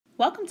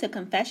Welcome to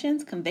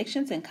Confessions,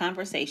 Convictions, and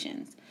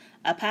Conversations,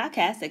 a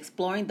podcast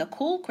exploring the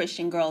cool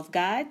Christian girl's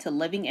guide to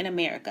living in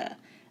America.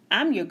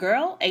 I'm your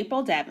girl,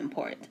 April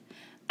Davenport.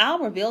 I'll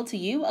reveal to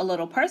you a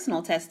little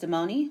personal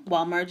testimony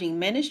while merging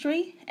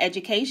ministry,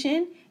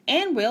 education,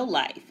 and real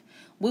life.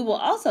 We will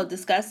also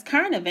discuss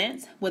current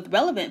events with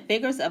relevant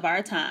figures of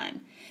our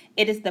time.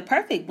 It is the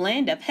perfect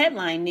blend of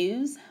headline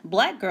news,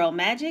 black girl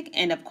magic,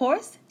 and of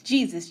course,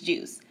 Jesus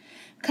juice.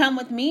 Come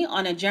with me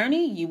on a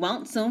journey you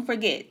won't soon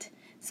forget.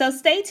 So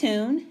stay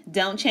tuned,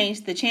 don't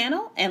change the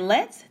channel, and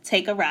let's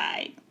take a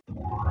ride.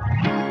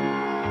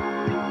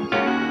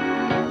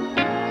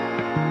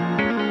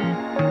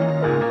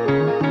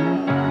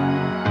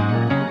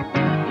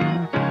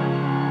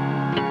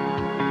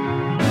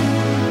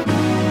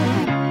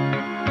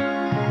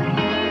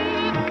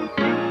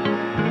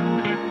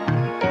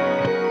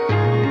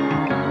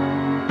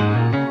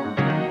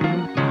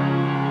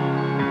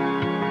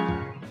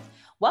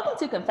 Welcome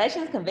to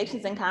Confessions,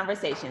 Convictions, and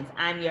Conversations.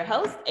 I'm your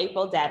host,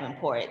 April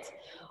Davenport.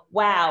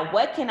 Wow,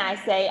 what can I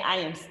say? I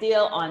am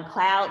still on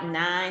cloud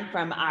nine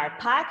from our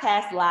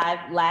podcast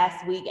live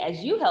last week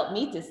as you helped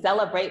me to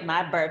celebrate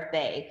my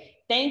birthday.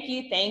 Thank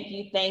you, thank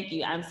you, thank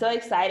you. I'm so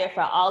excited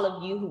for all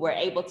of you who were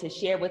able to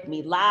share with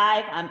me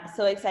live. I'm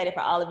so excited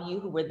for all of you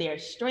who were there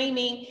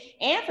streaming,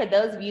 and for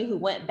those of you who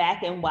went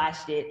back and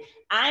watched it.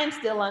 I am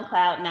still on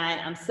cloud nine.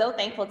 I'm so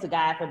thankful to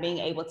God for being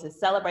able to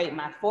celebrate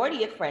my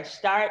 40th fresh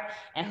start,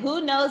 and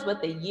who knows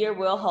what the year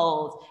will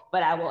hold,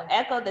 but I will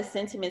echo the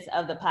sentiments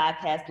of the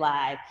podcast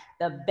live.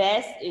 The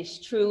best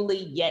is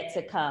truly yet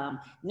to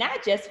come,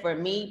 not just for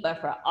me, but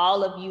for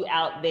all of you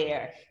out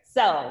there.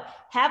 So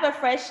have a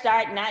fresh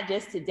start, not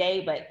just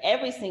today, but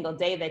every single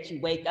day that you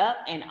wake up,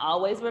 and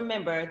always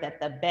remember that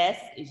the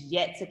best is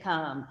yet to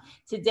come.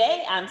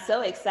 Today, I'm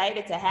so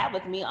excited to have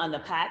with me on the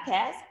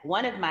podcast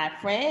one of my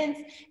friends,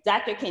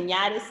 Dr.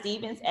 Kenyatta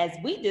Stevens, as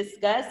we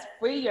discuss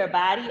Free Your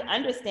Body,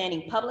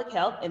 Understanding Public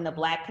Health in the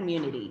Black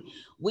Community.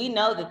 We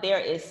know that there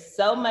is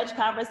so much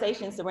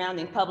conversation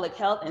surrounding public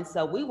health, and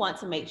so we want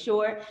to make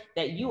sure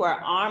that you are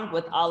armed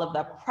with all of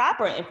the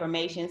proper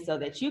information so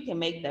that you can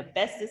make the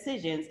best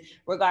decisions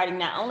regarding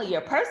not only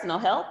your personal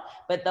health,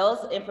 but those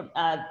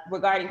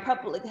regarding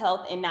public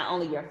health in not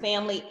only your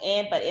family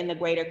but in the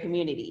greater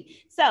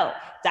community. So,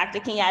 Dr.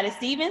 Kenyatta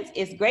Stevens,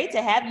 it's great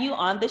to have you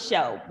on the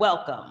show.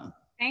 Welcome.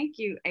 Thank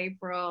you,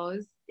 April.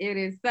 It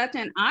is such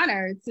an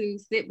honor to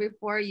sit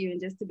before you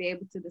and just to be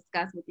able to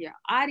discuss with your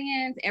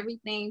audience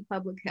everything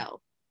public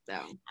health. So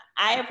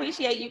I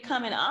appreciate you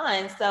coming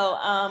on. So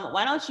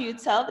why don't you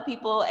tell the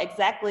people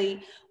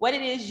exactly what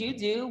it is you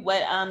do,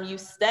 what you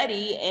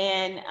study,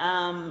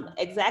 and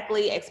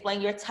exactly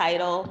explain your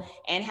title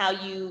and how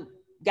you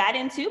got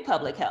into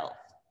public health.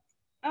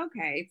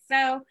 Okay,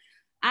 so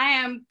I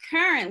am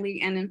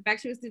currently an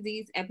infectious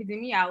disease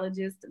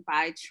epidemiologist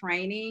by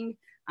training.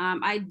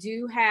 I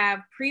do have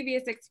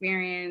previous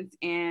experience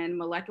in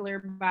molecular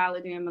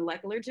biology and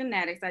molecular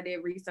genetics. I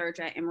did research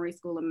at Emory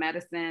School of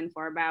Medicine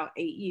for about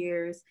 8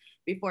 years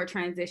before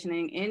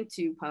transitioning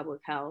into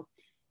public health.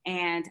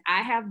 And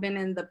I have been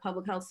in the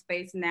public health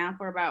space now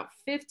for about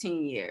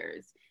 15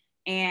 years.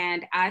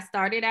 And I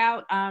started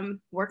out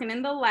working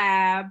in the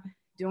lab,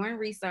 doing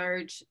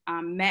research,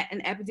 met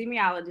an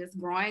epidemiologist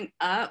growing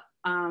up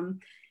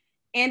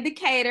in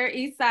Decatur,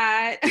 East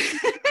Side.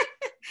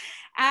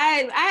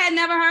 I had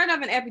never heard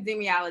of an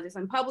epidemiologist,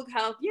 and public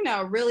health,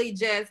 really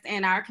just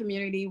in our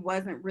community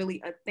wasn't really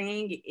a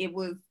thing. It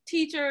was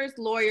teachers,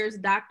 lawyers,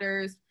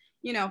 doctors,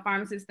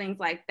 pharmacists, things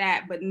like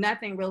that, but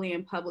nothing really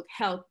in public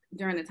health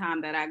during the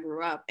time that I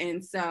grew up.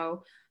 And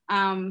so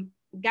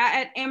got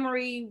at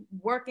Emory,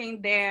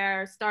 working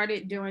there,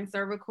 started doing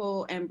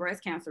cervical and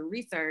breast cancer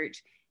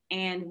research.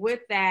 And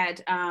with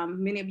that,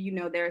 many of you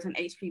know there's an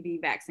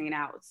HPV vaccine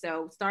out.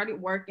 So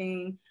started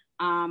working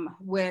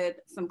with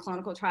some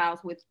clinical trials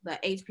with the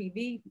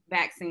HPV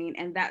vaccine.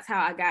 And that's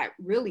how I got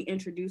really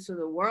introduced to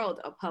the world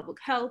of public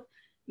health,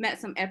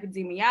 met some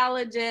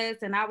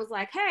epidemiologists, and I was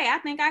like, hey, I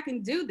think I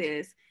can do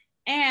this.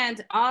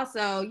 And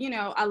also,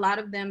 a lot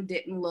of them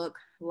didn't look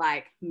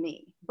like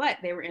me, but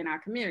they were in our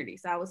community.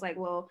 So I was like,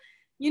 well,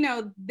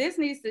 this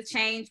needs to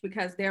change,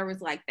 because there was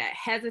like that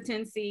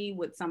hesitancy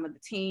with some of the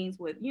teens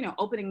with,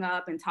 opening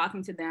up and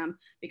talking to them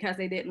because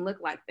they didn't look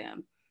like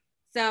them.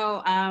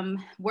 So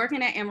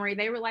working at Emory,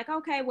 they were like,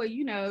 okay, well,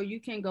 you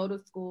can go to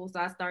school. So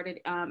I started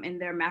in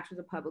their Master's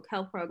of Public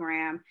Health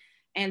program.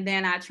 And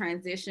then I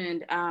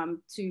transitioned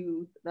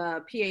to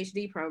the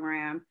PhD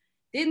program.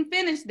 Didn't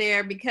finish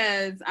there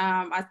because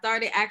I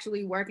started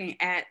actually working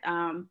at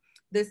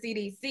the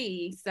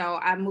CDC. So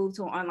I moved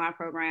to an online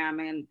program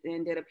and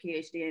did a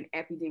PhD in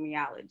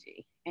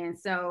epidemiology. And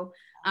so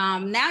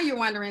now you're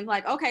wondering,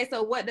 like, okay,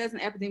 so what does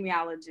an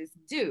epidemiologist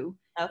do?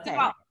 Okay.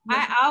 So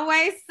I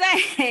always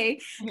say,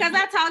 because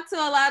I talk to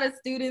a lot of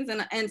students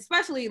and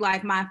especially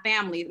like my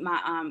family,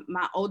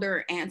 my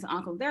older aunts and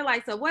uncles, they're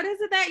like, so what is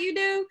it that you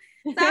do?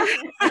 So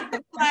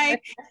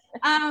like,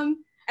 and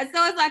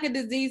so it's like a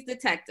disease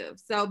detective.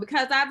 So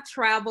because I've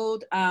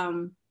traveled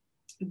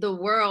the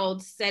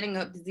world setting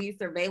up disease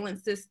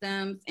surveillance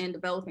systems in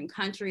developing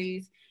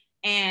countries,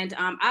 And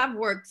I've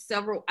worked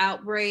several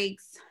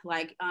outbreaks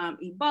like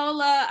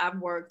Ebola. I've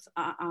worked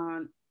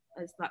on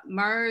it's like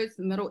MERS,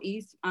 Middle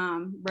East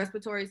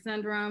respiratory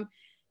syndrome.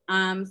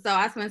 So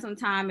I spent some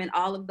time in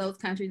all of those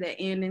countries that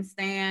end in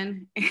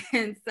Stan.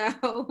 And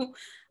so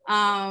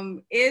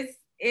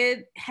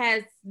it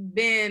has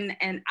been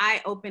an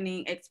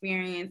eye-opening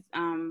experience,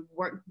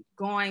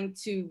 going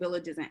to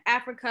villages in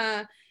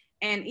Africa,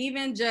 and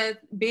even just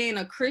being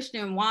a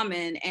Christian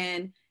woman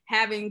and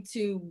having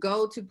to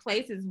go to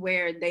places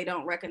where they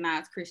don't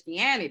recognize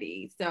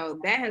Christianity. So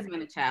that has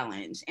been a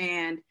challenge.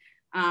 And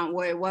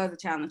well, it was a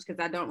challenge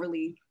because I don't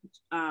really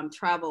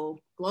travel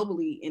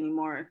globally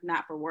anymore,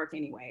 not for work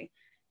anyway.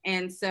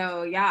 And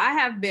so, yeah, I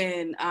have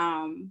been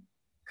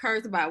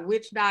cursed by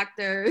witch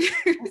doctors,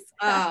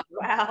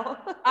 wow,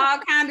 all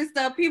kinds of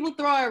stuff, people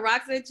throwing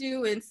rocks at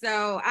you. And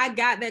so I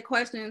got that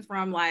questions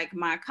from like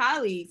my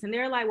colleagues, and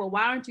they're like, well,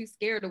 why aren't you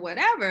scared or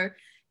whatever?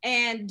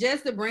 And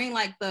just to bring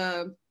like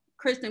the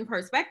Christian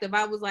perspective,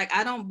 I was like,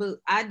 I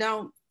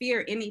don't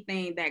fear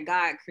anything that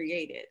God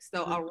created.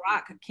 So a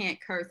rock can't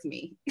curse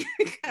me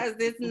because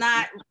it's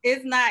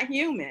not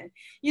human.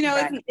 You know,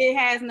 right. It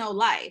has no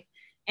life.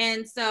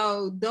 And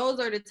so those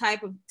are the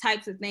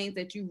types of things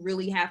that you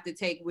really have to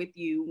take with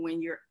you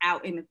when you're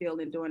out in the field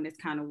and doing this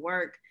kind of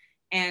work.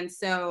 And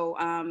so,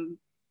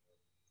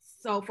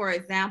 so for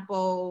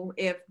example,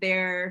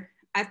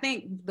 I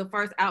think the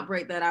first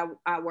outbreak that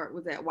I worked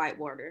was at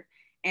Whitewater.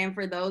 And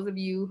for those of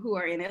you who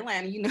are in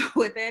Atlanta, you know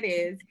what that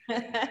is.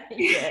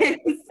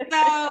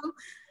 So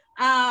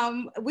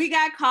we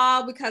got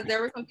called because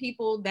there were some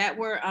people that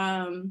were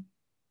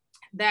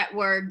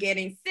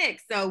getting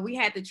sick. So we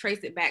had to trace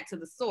it back to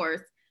the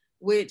source,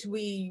 which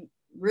we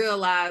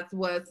realized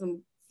was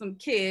some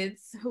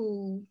kids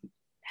who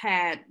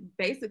had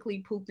basically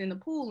pooped in the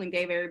pool and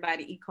gave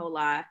everybody E.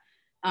 coli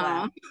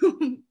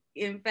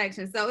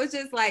infection. So it's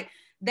just like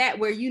that,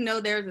 where you know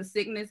there's a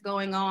sickness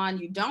going on,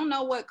 you don't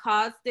know what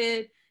caused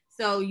it,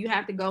 so you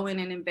have to go in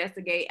and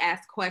investigate,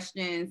 ask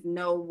questions,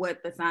 know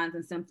what the signs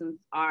and symptoms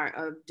are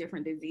of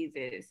different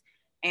diseases,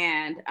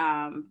 and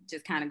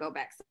just kind of go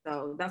back.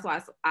 So that's why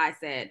I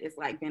said it's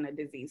like being a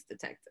disease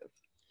detective.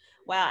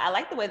 Wow, I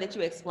like the way that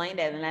you explained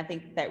that, and I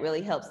think that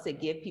really helps to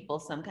give people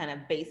some kind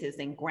of basis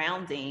and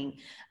grounding,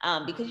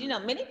 because, you know,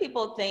 many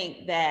people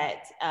think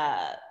that,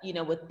 you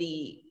know, with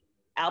the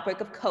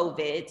outbreak of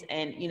COVID,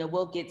 and, you know,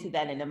 we'll get to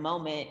that in a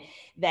moment,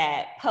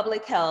 that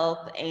public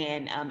health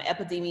and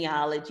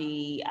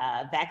epidemiology,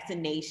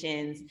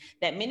 vaccinations,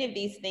 that many of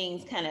these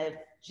things kind of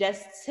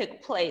just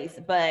took place.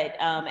 But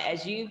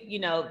as you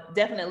know,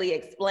 definitely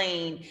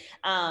explained,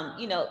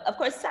 you know, of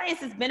course, science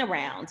has been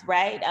around,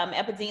 right?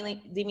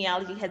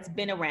 Epidemiology has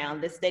been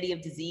around. The study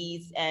of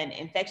disease and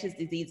infectious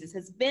diseases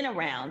has been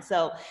around.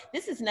 So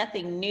this is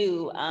nothing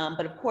new.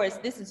 But of course,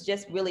 this is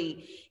just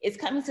really, it's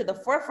coming to the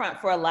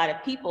forefront for a lot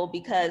of people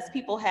because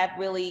people have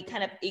really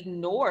kind of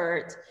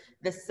ignored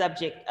the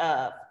subject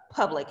of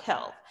public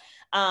health.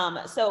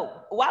 So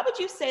why would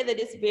you say that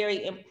it's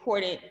very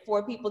important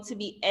for people to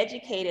be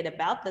educated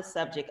about the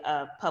subject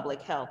of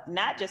public health,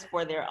 not just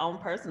for their own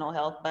personal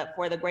health, but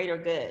for the greater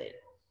good?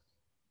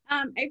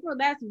 April,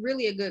 that's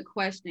really a good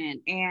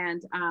question.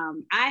 And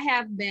I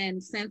have been,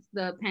 since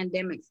the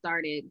pandemic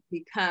started,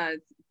 because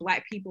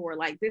Black people were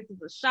like, this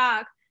is a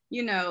shock,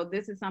 you know,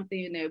 this is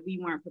something that we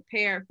weren't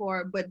prepared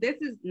for, but this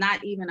is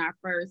not even our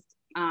first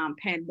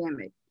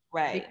pandemic.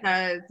 Right.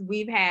 Because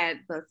we've had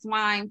the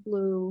swine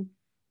flu,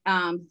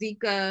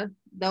 Zika,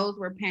 those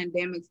were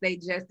pandemics. They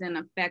just didn't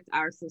affect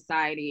our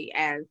society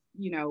as,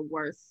 you know,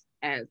 worse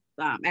as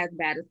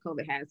bad as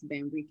COVID has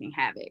been wreaking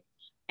havoc.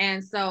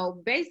 And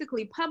so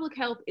basically public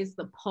health is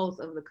the pulse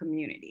of the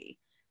community.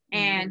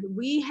 And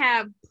we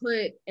have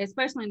put,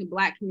 especially in the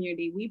Black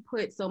community, we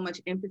put so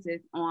much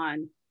emphasis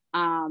on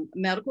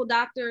medical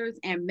doctors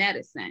and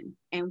medicine.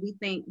 And we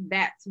think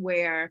that's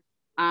where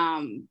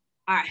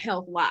our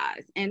health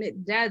lies, and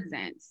it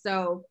doesn't.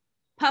 So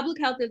public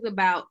health is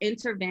about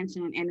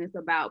intervention and it's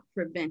about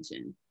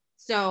prevention.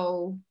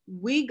 So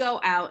we go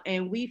out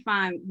and we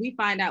find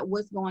out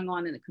what's going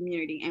on in the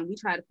community, and we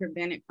try to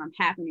prevent it from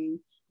happening.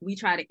 We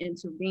try to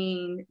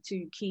intervene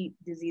to keep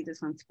diseases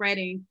from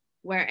spreading,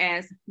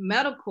 whereas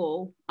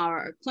medical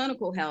or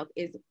clinical health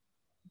is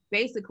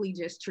basically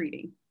just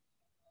treating.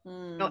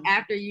 So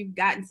after you've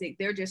gotten sick,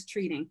 they're just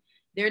treating.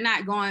 They're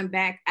not going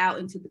back out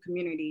into the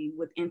community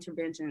with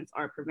interventions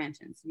or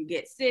preventions. You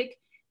get sick,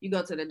 you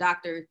go to the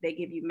doctor, they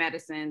give you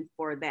medicine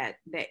for that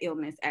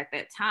illness at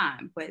that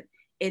time, but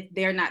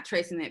they're not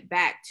tracing it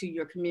back to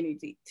your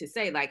community to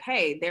say like,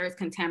 hey, there's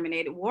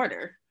contaminated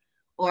water,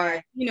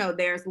 or, you know,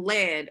 there's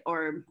lead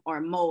or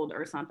mold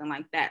or something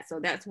like that. So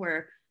that's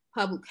where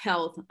public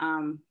health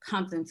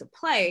comes into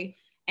play.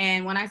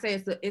 And when I say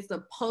it's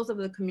the pulse of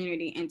the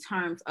community in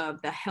terms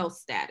of the health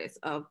status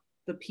of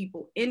the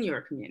people in your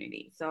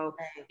community. So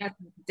that's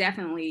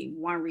definitely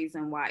one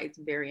reason why it's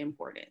very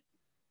important.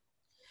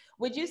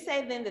 Would you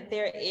say then that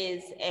there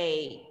is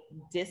a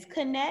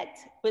disconnect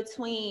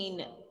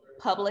between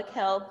public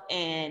health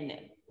and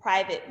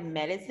private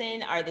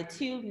medicine? Are the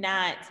two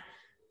not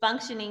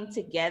functioning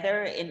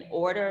together in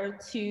order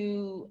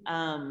to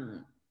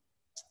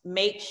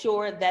make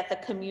sure that the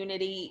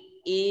community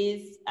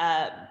is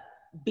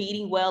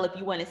beating well. If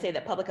you want to say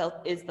that public health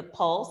is the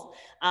pulse,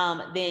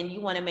 then you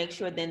want to make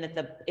sure then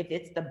that if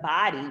it's the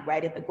body,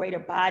 right, if the greater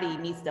body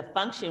needs to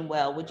function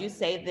well, would you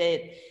say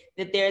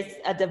that there's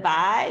a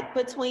divide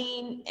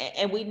between,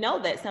 and we know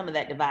that some of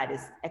that divide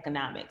is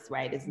economics,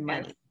 right, is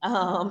money.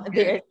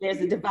 There's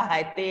a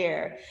divide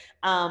there.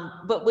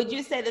 But would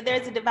you say that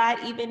there's a divide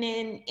even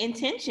in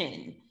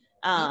intention,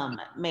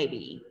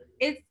 maybe?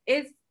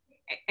 It's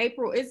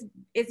April,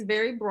 it's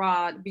very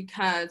broad,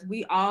 because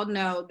we all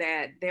know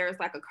that there's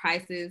like a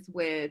crisis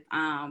with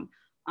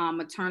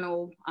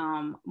maternal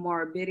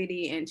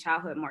morbidity and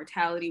childhood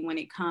mortality when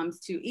it comes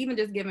to even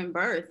just giving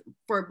birth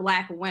for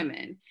Black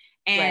women.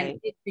 And right.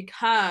 It's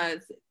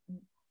because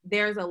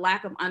there's a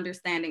lack of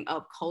understanding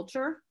of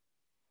culture.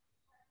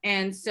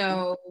 And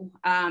so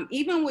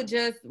even with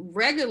just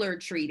regular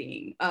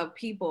treating of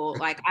people,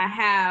 like I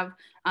have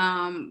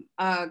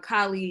a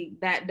colleague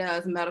that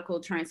does medical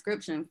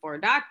transcription for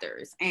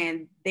doctors,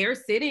 and they're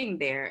sitting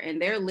there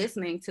and they're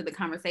listening to the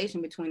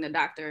conversation between the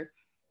doctor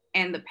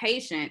and the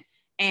patient.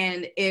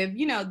 And if,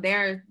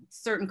 there are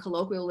certain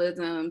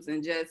colloquialisms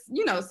and just,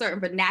 certain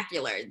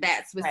vernacular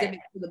that's specific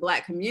to the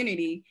Black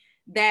community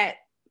that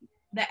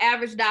the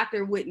average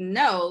doctor wouldn't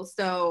know.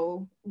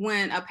 So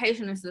when a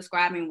patient is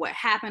describing what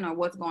happened or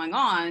what's going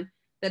on,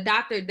 the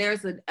doctor,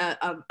 there's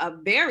a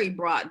very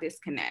broad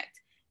disconnect.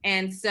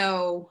 And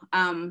so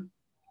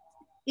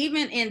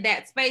even in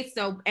that space,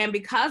 and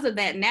because of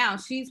that, now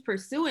she's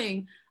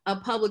pursuing a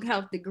public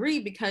health degree,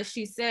 because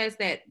she says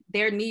that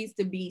there needs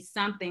to be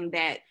something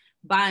that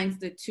binds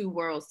the two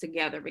worlds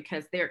together,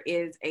 because there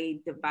is a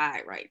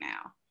divide right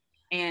now.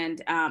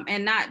 And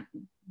not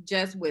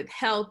just with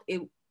health,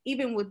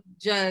 even with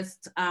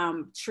just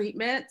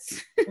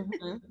treatments.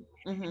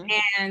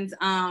 And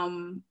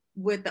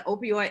with the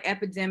opioid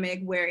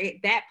epidemic, where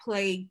that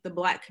plagued the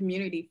Black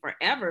community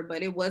forever,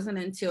 but it wasn't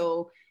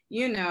until,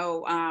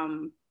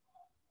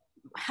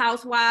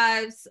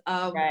 housewives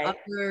of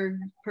other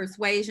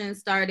persuasions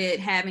started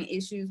having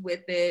issues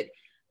with it.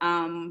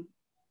 And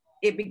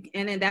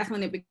then that's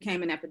when it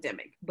became an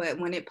epidemic. But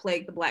when it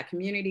plagued the Black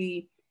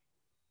community,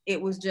 it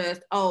was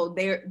just,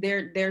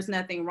 there's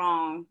nothing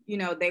wrong.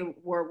 They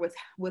were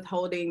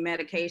withholding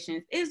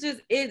medications. It's just,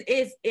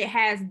 it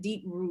has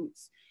deep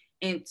roots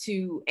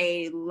into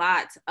a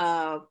lot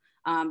of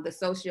the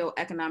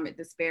socioeconomic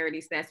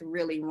disparities that's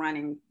really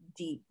running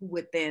deep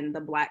within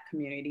the Black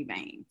community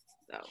veins.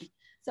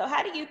 So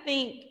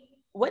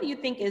what do you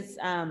think is,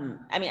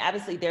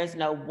 obviously there's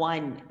no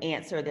one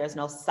answer, there's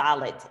no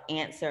solid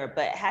answer,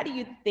 but how do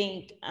you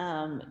think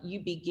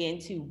you begin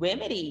to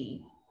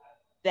remedy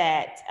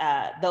that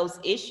those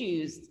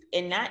issues,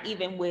 and not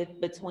even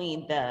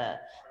between the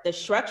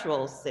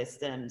structural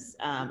systems,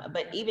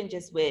 but even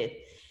just with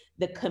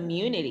the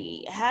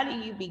community? How do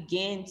you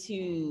begin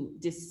to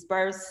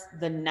disperse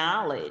the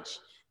knowledge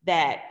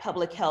that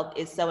public health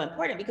is so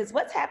important? Because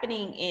what's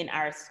happening in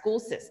our school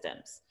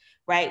systems,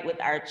 right,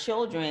 with our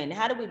children,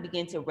 how do we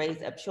begin to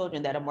raise up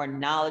children that are more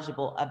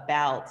knowledgeable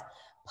about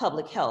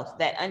public health,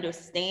 that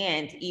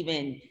understand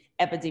even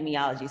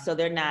epidemiology, so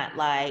they're not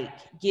like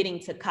getting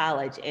to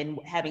college and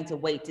having to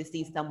wait to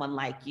see someone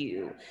like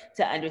you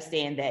to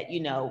understand that,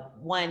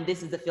 one,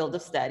 this is a field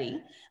of study,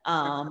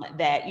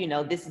 that,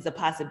 this is a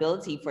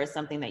possibility for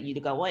something that you to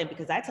go in.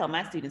 Because I tell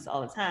my students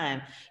all the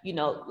time,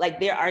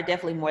 like there are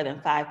definitely more than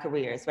 5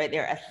 careers, right?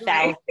 There are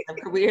 1,000 of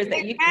careers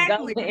that you can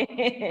go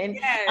in.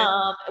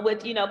 Yes.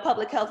 With,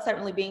 public health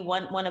certainly being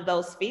one of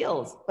those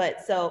fields.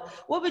 But so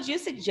what would you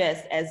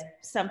suggest as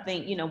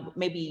something,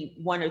 maybe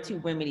 1 or 2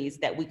 remedies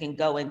that we can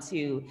go into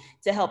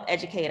to help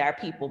educate our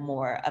people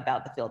more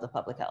about the field of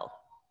public health?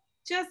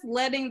 Just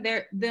letting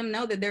them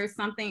know that there's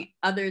something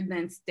other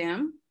than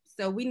STEM.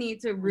 So we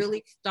need to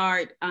really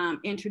start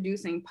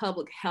introducing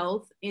public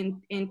health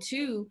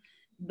into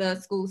the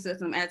school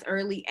system as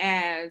early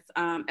as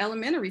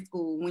elementary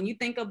school. When you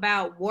think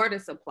about water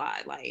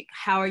supply, like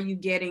how are you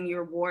getting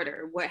your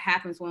water? What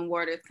happens when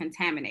water is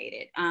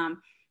contaminated?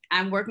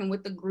 I'm working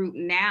with a group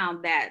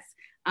now that's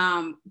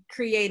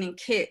creating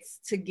kits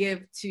to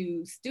give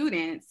to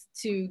students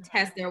to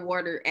test their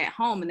water at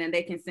home, and then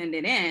they can send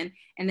it in.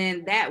 And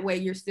then that way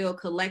you're still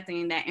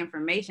collecting that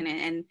information.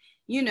 And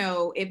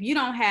if you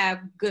don't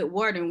have good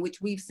water,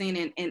 which we've seen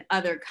in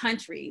other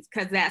countries,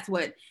 because that's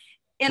what,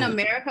 in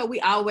America, we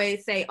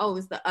always say,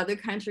 it's the other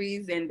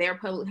countries and their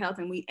public health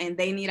and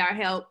they need our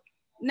help.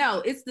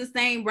 No, it's the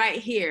same right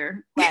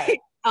here. Right.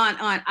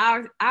 on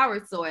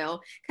our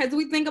soil, because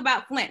we think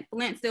about Flint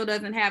still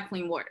doesn't have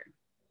clean water.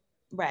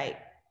 Right.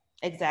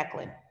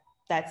 Exactly.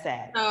 That's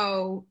sad.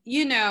 So,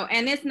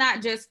 and it's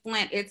not just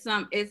Flint, it's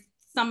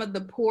some of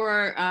the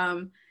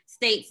poor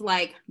states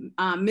like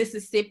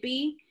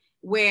Mississippi,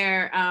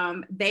 where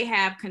they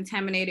have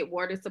contaminated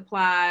water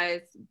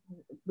supplies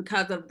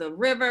because of the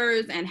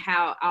rivers and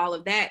how all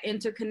of that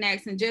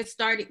interconnects. And just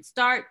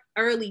start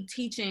early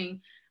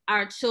teaching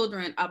our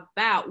children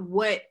about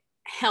what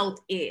health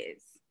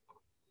is.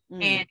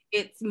 And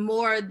it's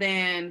more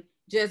than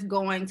just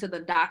going to the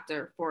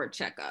doctor for a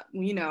checkup,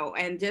 you know,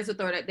 and just to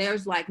throw that,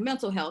 there's like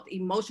mental health,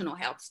 emotional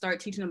health,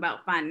 start teaching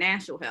about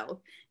financial health.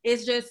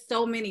 It's just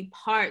so many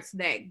parts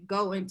that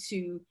go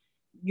into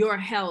your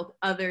health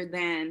other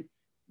than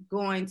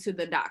going to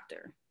the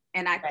doctor.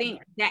 And I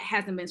think that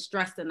hasn't been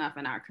stressed enough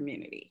in our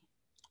community.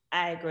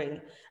 I agree.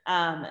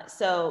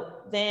 So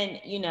then,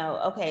 you know,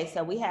 okay,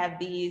 so we have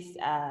these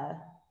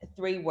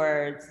 3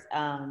 words,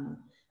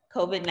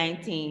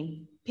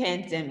 COVID-19,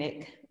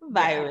 pandemic,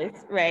 virus,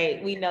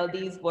 right? We know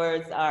these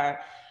words are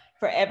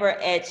forever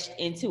etched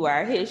into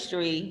our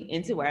history,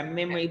 into our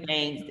memory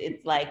banks.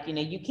 It's like, you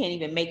know, you can't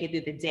even make it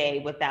through the day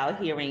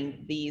without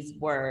hearing these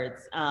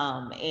words.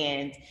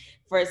 And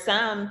for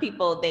some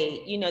people,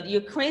 they, you know,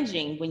 you're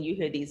cringing when you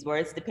hear these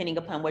words, depending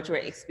upon what your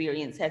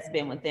experience has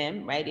been with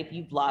them, right? If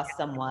you've lost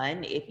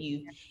someone, if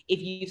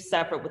you've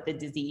suffered with the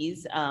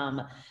disease.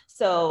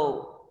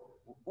 So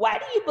why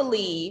do you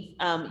believe,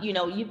 you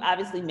know, you've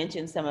obviously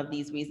mentioned some of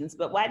these reasons,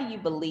 but why do you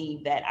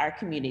believe that our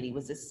community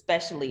was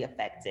especially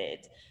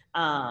affected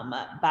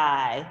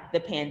by the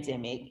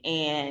pandemic?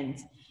 And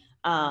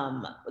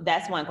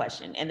that's one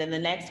question. And then the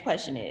next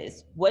question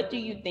is, what do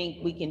you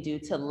think we can do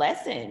to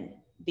lessen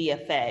the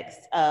effects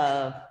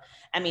of,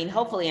 I mean,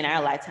 hopefully in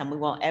our lifetime, we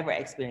won't ever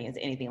experience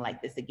anything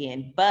like this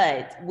again.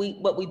 But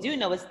what we do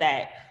know is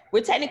that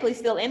we're technically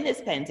still in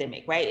this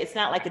pandemic, right? It's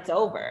not like it's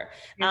over.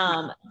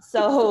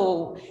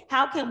 So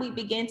how can we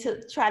begin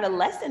to try to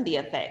lessen the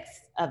effects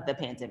of the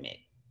pandemic?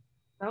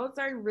 Those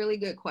are really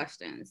good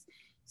questions.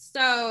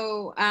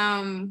 So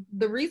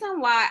the reason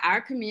why our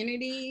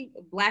community,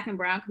 Black and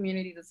Brown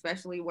communities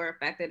especially, were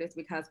affected is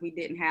because we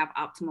didn't have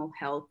optimal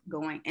health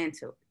going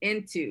into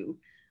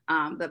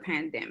the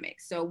pandemic.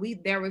 So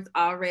there was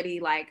already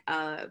like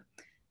a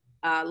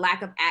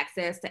lack of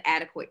access to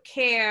adequate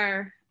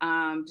care,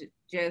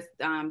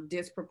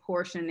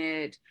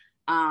 disproportionate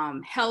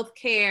health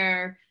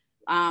care,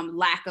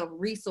 lack of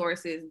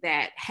resources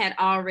that had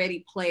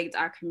already plagued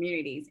our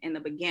communities in the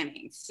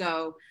beginning.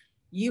 So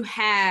you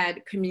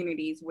had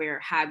communities where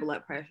high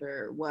blood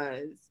pressure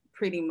was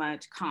pretty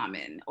much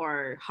common,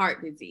 or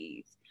heart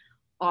disease,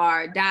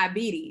 or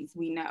diabetes,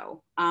 we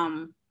know.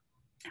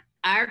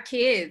 Our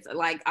kids,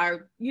 like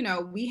you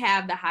know, we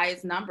have the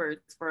highest numbers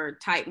for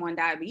type 1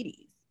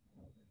 diabetes.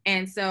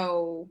 And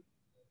so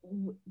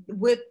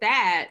with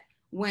that,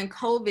 when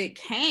COVID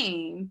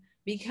came,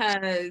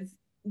 because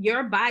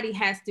your body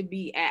has to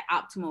be at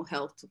optimal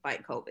health to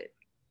fight COVID.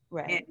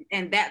 Right.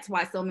 And that's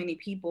why so many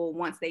people,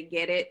 once they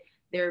get it,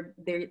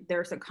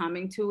 they're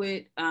succumbing to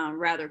it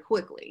rather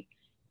quickly.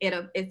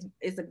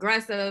 It's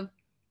aggressive.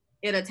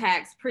 It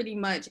attacks pretty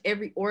much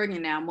every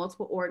organ now,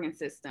 multiple organ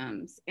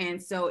systems.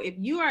 And so if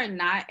you are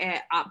not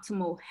at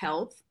optimal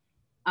health,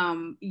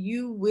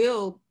 you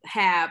will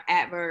have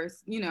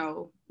adverse, you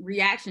know,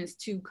 reactions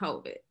to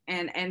COVID.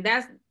 And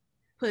that's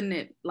putting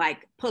it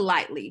like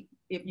politely,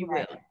 if you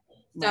will.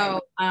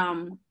 So,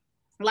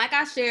 like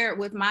I shared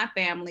with my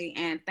family,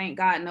 and thank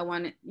God no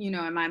one, you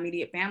know, in my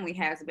immediate family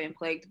has been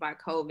plagued by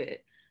COVID.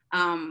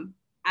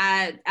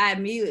 I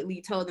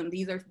immediately told them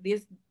these are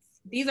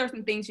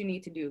some things you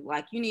need to do.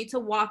 Like, you need to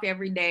walk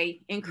every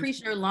day, increase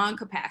your lung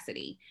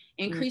capacity,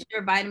 increase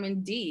your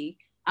vitamin D.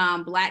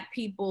 Black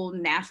people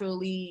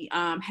naturally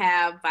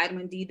have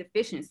vitamin D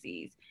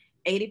deficiencies.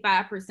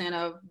 85%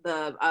 of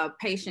the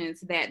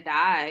patients that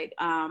died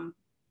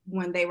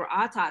when they were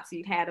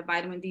autopsied had a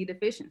vitamin D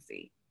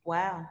deficiency.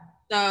 Wow.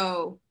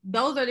 So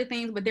those are the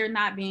things, but they're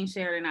not being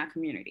shared in our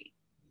community.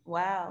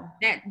 Wow.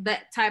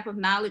 That type of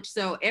knowledge.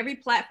 So every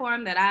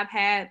platform that I've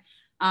had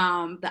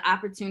the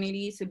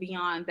opportunity to be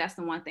on, that's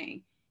the one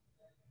thing.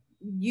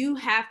 You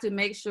have to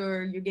make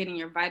sure you're getting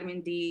your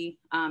vitamin D,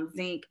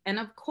 zinc. And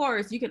of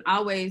course, you can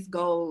always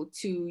go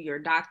to your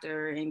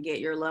doctor and get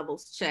your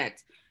levels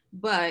checked,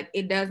 but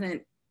it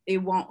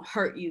won't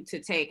hurt you to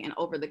take an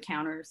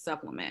over-the-counter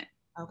supplement.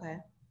 Okay.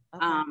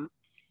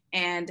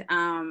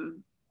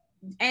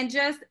 And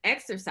just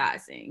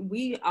exercising.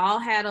 We all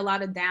had a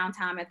lot of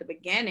downtime at the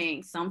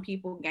beginning. Some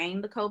people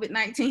gained the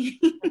COVID-19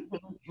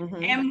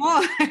 and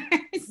more.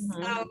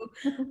 So,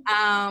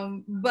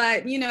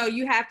 but you know,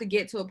 you have to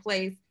get to a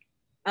place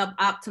of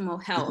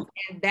optimal health.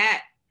 And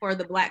that for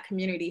the Black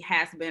community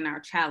has been our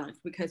challenge,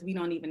 because we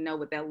don't even know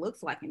what that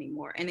looks like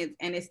anymore. And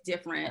it's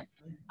different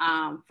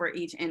for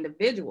each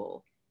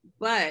individual.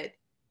 But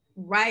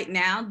right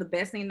now, the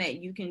best thing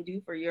that you can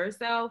do for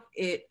yourself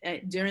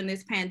during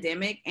this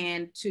pandemic,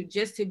 and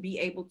to be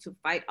able to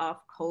fight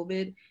off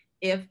COVID,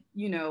 if,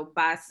 you know,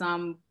 by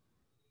some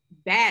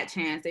bad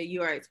chance that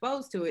you are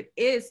exposed to it,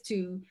 is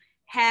to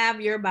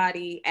have your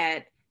body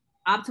at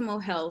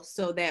optimal health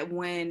so that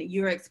when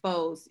you're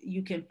exposed,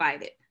 you can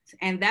fight it.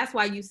 And that's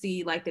why you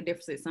see like the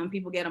differences. Some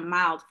people get a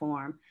mild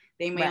form.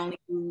 They may only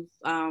lose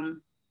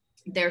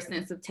their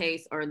sense of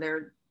taste or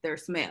their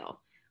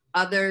smell.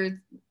 Others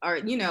are,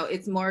 you know,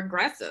 it's more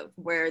aggressive,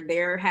 where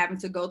they're having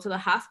to go to the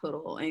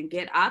hospital and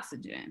get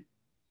oxygen,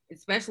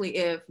 especially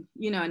if,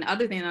 you know, and the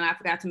other thing that I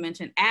forgot to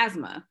mention,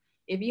 asthma.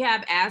 If you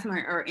have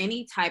asthma or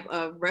any type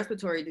of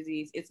respiratory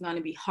disease, it's going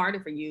to be harder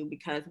for you,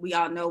 because we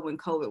all know when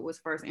COVID was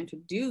first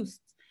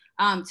introduced,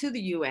 to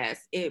the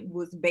US, it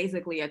was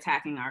basically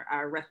attacking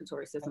our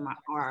respiratory system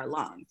or our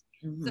lungs.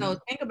 Mm-hmm. So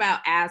think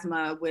about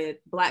asthma with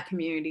Black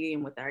community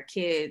and with our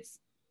kids.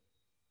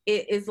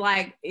 It's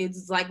like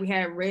we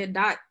had red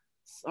dots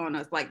on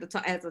us, like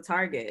as a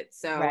target.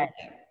 So right.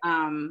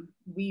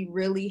 We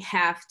really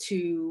have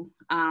to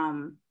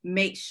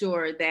make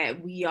sure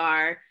that we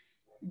are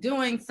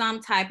doing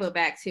some type of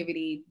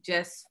activity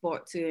just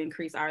to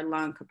increase our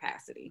lung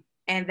capacity.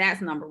 And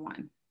that's number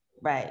one.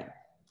 Right.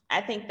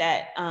 I think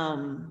that's,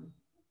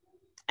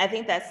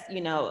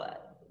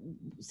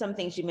 some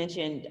things you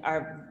mentioned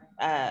are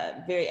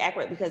very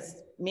accurate, because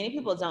many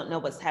people don't know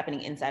what's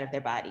happening inside of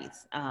their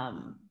bodies.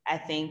 I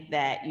think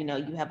that,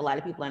 you have a lot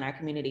of people in our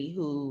community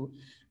who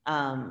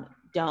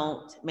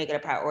don't make it a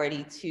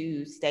priority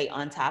to stay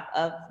on top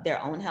of their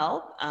own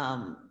health.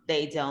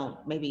 They don't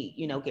maybe,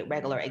 get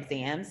regular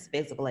exams,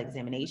 physical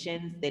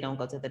examinations. They don't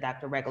go to the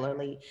doctor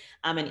regularly.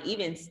 And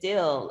even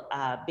still,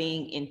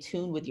 being in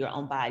tune with your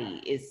own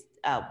body is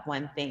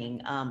one thing.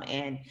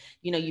 And,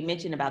 you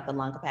mentioned about the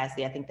lung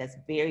capacity. I think that's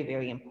very,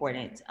 very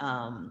important.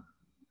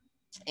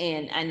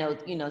 And I know,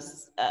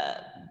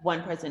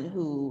 one person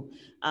who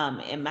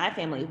in my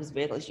family was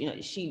very close,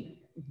 she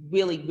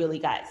really, really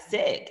got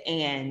sick,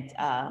 and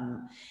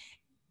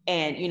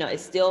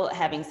is still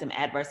having some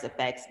adverse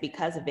effects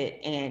because of it.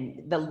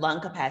 And the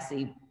lung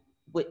capacity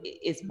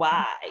is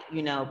why,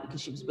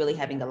 because she was really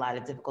having a lot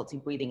of difficulty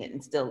breathing it,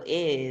 and still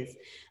is.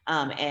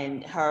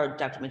 And her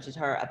doctor mentioned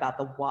her about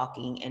the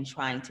walking and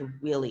trying to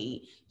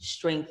really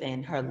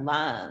strengthen her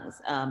lungs.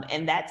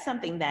 And that's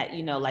something that,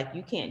 like,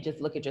 you can't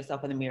just look at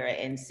yourself in the mirror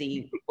and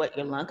see what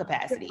your lung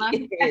capacity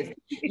is,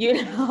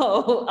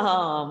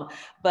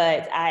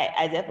 but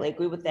I definitely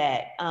agree with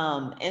that.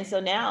 And so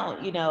now,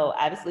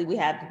 obviously we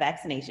have the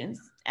vaccinations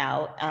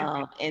out.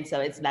 And so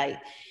it's like,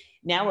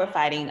 now we're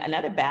fighting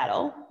another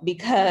battle,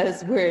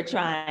 because we're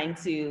trying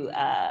to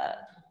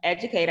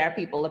educate our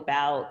people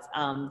about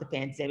the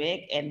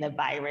pandemic and the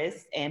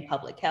virus and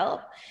public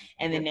health.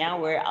 And then now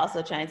we're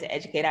also trying to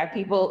educate our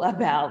people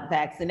about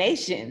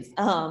vaccinations.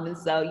 And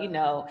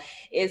so,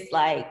 it's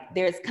like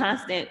there's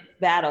constant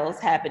battles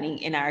happening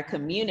in our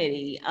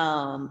community.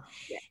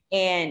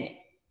 And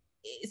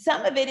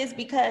some of it is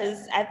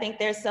because I think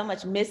there's so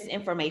much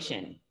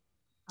misinformation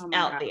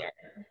out there.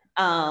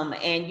 And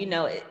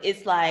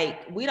it's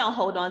like, we don't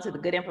hold on to the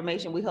good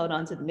information, we hold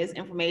on to the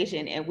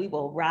misinformation, and we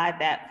will ride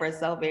that for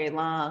so very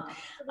long.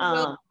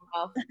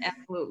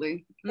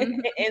 Absolutely.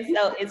 And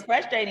so it's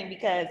frustrating,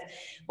 because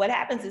what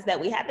happens is that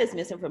we have this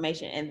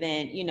misinformation, and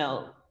then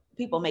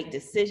people make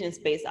decisions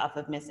based off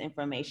of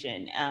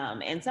misinformation,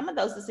 and some of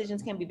those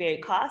decisions can be very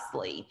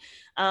costly.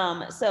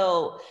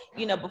 So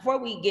before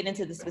we get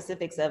into the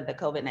specifics of the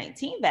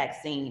COVID-19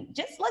 vaccine,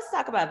 let's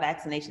talk about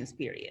vaccinations,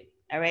 period.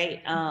 All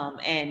right.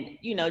 And,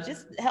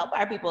 just help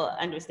our people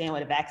understand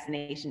what a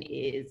vaccination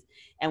is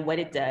and what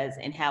it does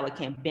and how it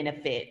can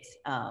benefit,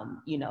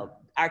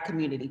 our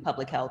community,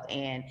 public health,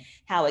 and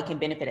how it can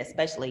benefit,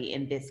 especially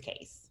in this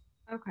case.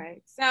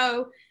 Okay.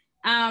 So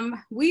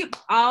we've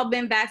all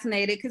been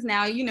vaccinated, because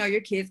now,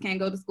 your kids can't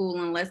go to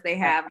school unless they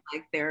have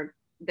like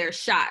their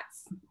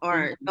shots,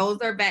 or those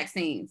are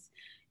vaccines.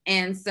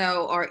 And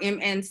so,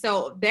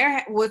 so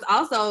there was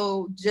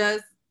also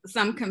just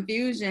some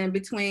confusion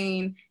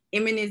between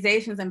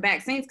immunizations and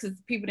vaccines,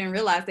 because people didn't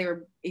realize they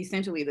were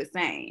essentially the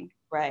same.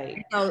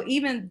 Right. So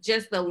even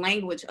just the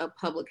language of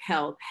public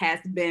health has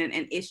been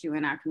an issue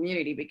in our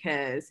community,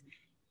 because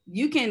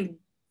you can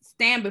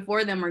stand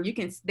before them, or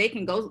they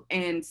can go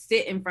and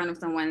sit in front of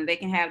someone and they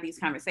can have these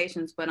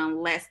conversations, but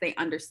unless they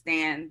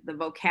understand the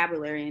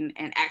vocabulary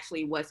and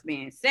actually what's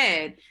being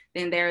said,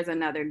 then there's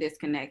another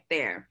disconnect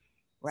there.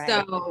 Right.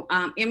 So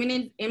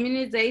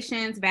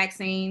immunizations,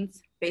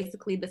 vaccines,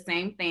 basically the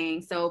same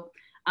thing. So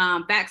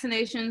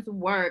vaccinations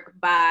work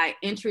by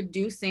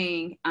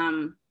introducing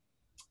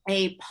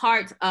a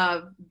part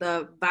of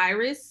the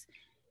virus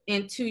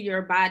into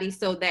your body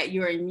so that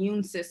your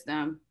immune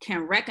system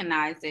can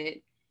recognize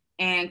it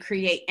and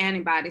create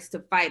antibodies to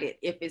fight it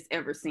if it's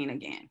ever seen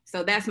again.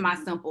 So that's my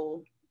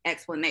simple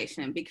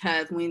explanation,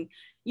 because when,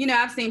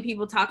 I've seen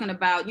people talking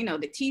about,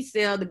 the T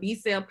cell, the B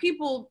cell,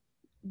 people,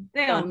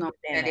 they don't know what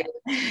that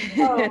is.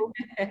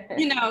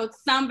 So,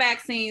 some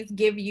vaccines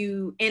give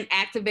you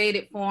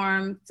inactivated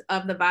forms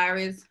of the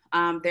virus.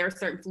 There are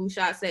certain flu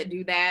shots that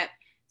do that.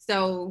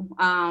 So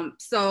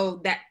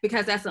that,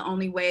 because that's the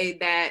only way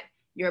that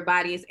your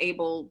body is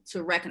able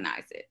to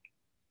recognize it.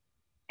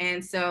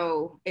 And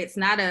so it's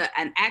not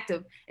an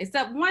active,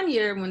 except one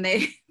year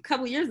a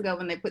couple of years ago,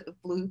 when they put the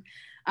flu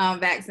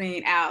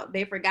vaccine out,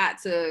 they forgot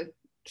to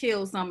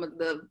kill some of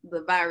the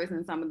virus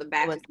and some of the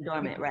bacteria. It was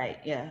dormant, right?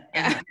 Yeah.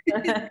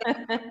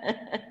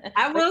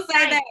 I will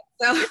say that.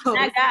 So it's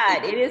not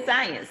God, it is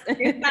science.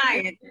 It's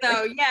science.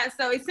 So yeah,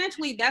 so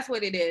essentially that's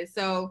what it is.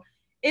 So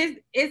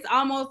it's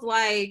almost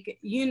like,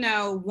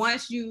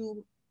 once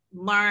you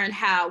learn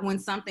when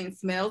something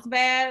smells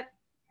bad,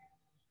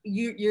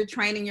 you're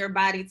training your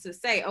body to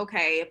say,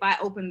 okay, if I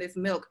open this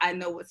milk, I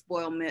know what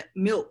spoiled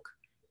milk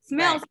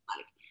smells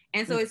like.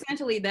 And so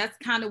essentially that's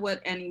kind of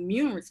what an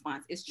immune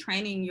response is,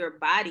 training your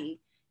body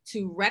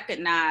to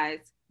recognize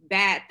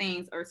bad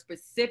things or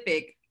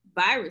specific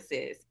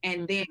viruses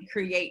and then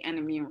create an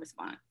immune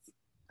response.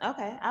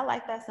 Okay, I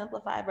like that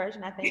simplified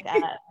version. I think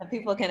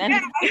people can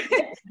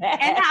understand that.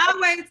 And I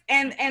always,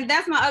 and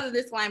that's my other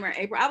disclaimer,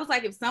 April. I was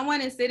like, if someone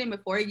is sitting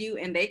before you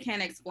and they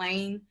can't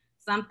explain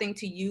something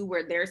to you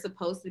where they're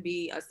supposed to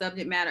be a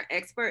subject matter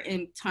expert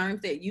in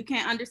terms that you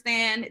can't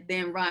understand,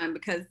 then run,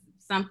 because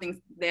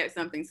something's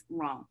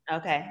wrong.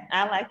 Okay,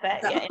 I like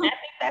that. Yeah,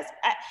 and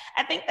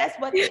I think that's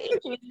what the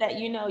issue is, that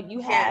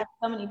you have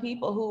so many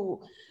people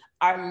who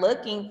are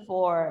looking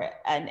for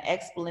an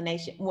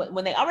explanation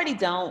when they already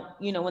don't,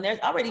 when there's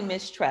already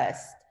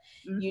mistrust.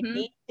 You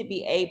need to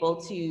be able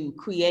to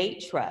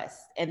create trust.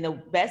 And the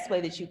best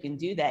way that you can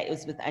do that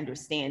is with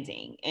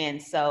understanding.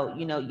 And so,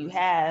 you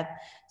have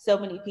so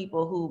many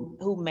people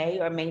who may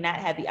or may not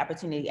have the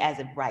opportunity as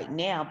of right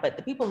now, but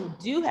the people who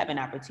do have an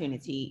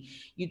opportunity,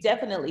 you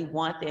definitely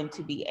want them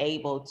to be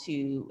able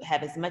to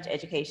have as much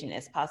education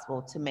as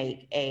possible to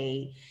make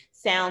a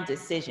sound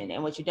decision.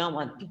 And what you don't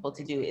want people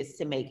to do is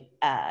to make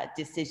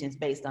decisions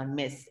based on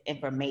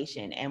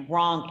misinformation and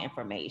wrong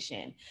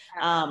information.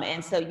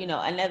 And so,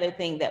 another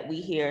thing that we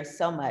hear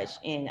so much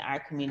in our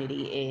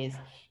community is,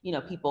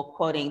 people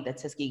quoting the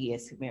Tuskegee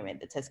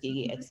experiment,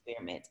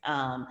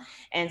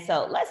 and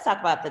so let's talk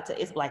about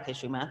it's Black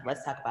History Month.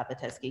 Let's talk about the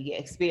Tuskegee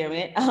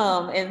experiment.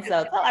 And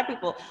so tell our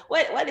people,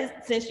 what is,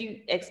 since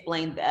you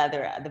explained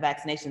the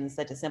vaccination in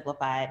such a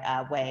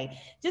simplified way,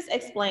 just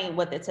explain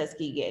what the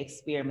Tuskegee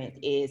experiment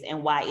is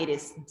and why it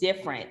is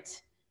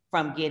different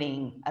from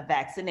getting a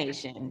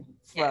vaccination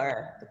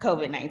for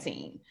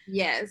COVID-19.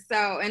 Yes.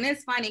 So, and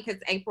it's funny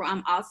because, April,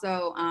 I'm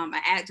also an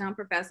adjunct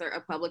professor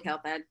of public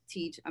health. I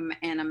teach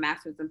and a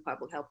master's in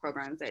public health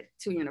programs at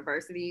 2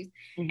 universities.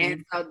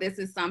 And so this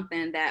is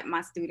something that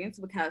my students,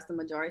 because the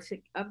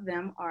majority of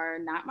them are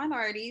not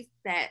minorities,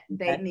 that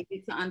they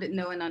needed to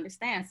know and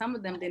understand. Some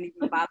of them didn't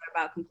even bother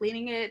about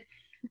completing it.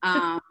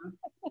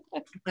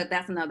 But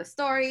that's another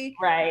story.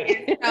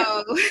 Right. And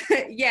so,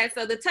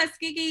 so the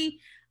Tuskegee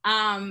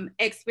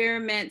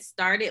experiment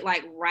started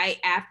like right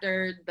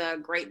after the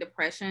Great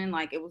Depression,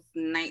 like it was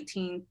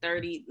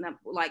 1930,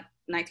 like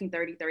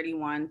 1930,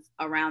 31,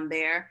 around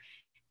there.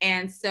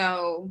 And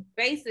so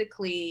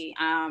basically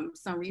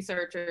some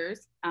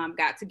researchers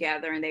got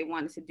together and they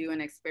wanted to do an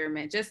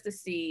experiment just to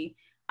see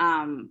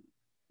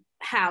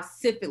how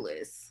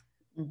syphilis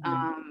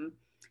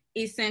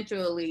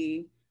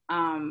essentially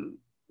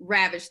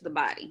ravaged the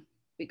body.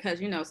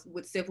 Because,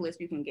 with syphilis,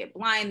 you can get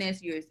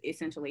blindness, you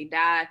essentially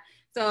die.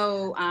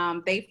 So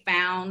they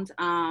found,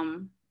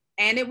 and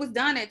it was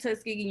done at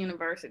Tuskegee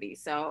University.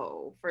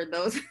 So for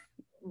those,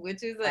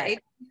 which is a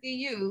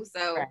HBCU,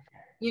 so,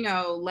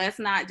 let's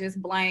not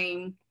just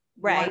blame.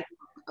 Right.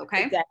 One,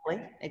 okay.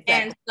 Exactly.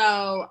 And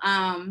so,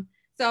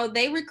 so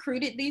they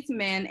recruited these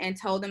men and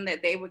told them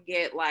that they would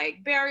get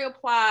like burial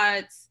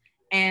plots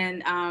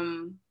and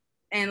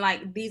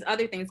like these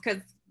other things,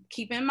 because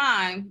keep in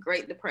mind,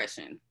 Great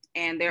Depression.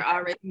 And they're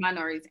already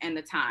minorities in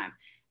the time.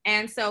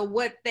 And so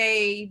what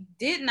they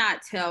did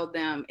not tell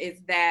them is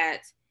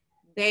that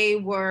they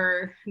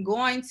were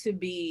going to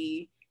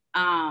be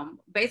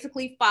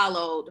basically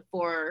followed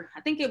for, I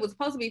think it was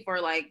supposed to be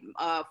for like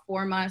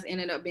 4 months,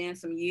 ended up being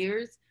some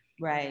years.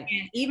 Right.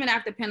 And even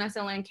after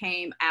penicillin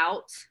came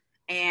out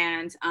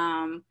and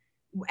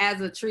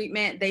as a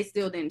treatment, they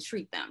still didn't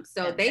treat them.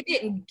 So they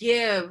didn't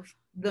give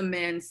the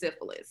men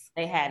syphilis.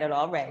 They had it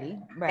already.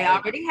 Right. They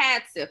already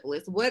had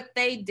syphilis. What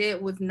they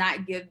did was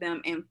not give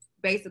them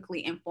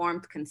basically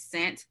informed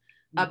consent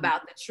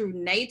about the true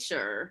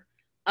nature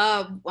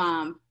of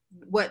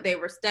what they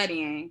were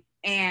studying,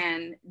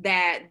 and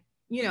that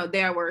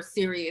there were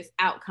serious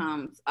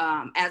outcomes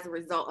as a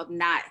result of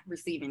not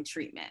receiving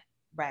treatment.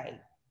 Right.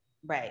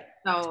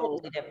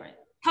 So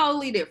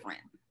totally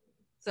different.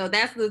 So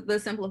that's the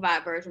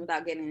simplified version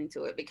without getting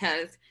into it,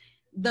 because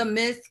the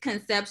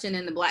misconception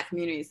in the Black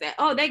community is that,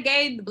 they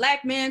gave the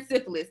Black men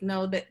syphilis.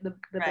 No, the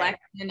Black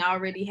men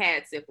already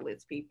had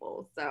syphilis,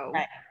 people. So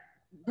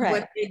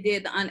what they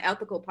did, the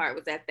unethical part,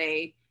 was that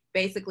they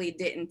basically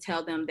didn't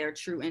tell them their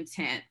true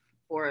intent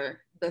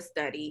for the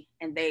study,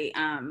 and they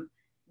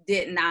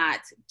did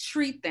not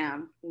treat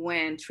them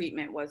when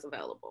treatment was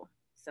available.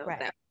 So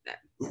that.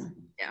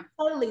 Yeah.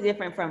 Totally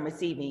different from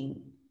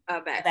receiving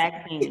a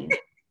vaccine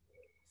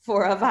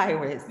for a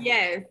virus.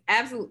 Yes,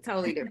 absolutely,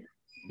 totally different.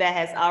 That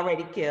has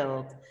already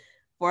killed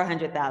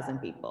 400,000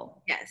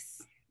 people.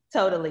 Yes.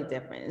 Totally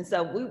different. And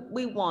so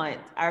we want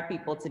our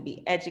people to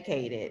be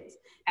educated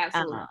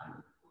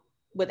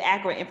with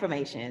accurate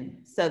information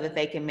so that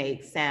they can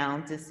make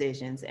sound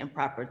decisions and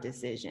proper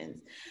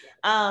decisions.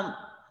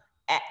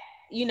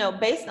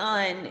 Based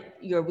on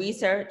your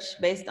research,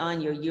 based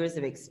on your years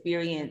of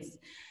experience,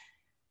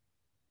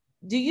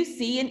 do you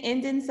see an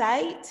end in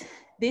sight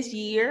this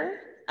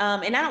year?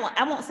 And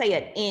I won't say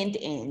an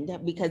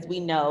end, because we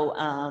know,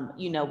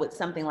 with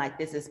something like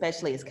this,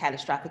 especially as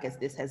catastrophic as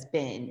this has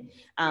been,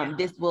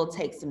 this will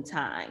take some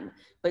time.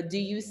 But do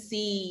you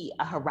see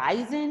a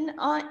horizon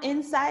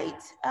in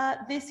sight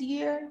this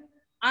year?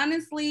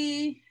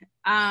 Honestly,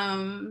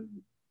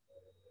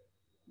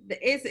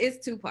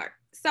 it's two part.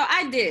 So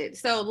I did.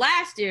 So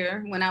last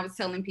year when I was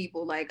telling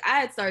people, like, I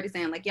had started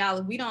saying, like, y'all,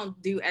 if we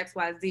don't do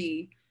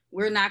XYZ,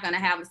 we're not going to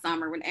have a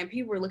summer. And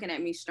people were looking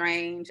at me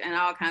strange and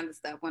all kinds of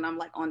stuff when I'm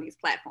like on these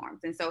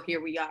platforms. And so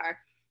here we are.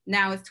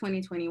 Now it's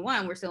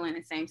 2021. We're still in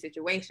the same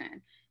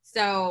situation.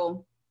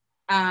 So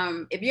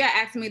if you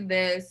had asked me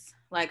this,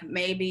 like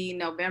maybe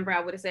November, I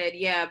would have said,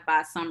 yeah,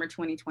 by summer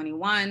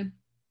 2021,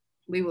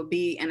 we will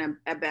be in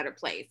a better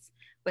place.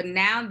 But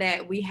now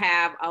that we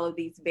have all of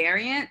these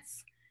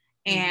variants,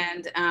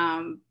 and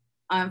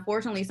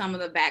unfortunately, some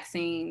of the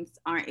vaccines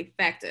aren't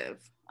effective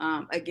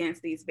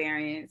against these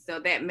variants. So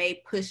that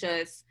may push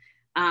us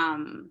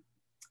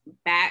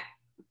back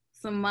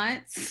some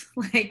months,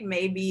 like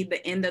maybe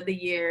the end of the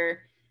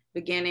year,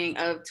 beginning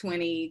of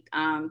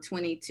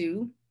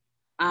 2022.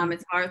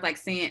 As far as like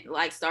seeing,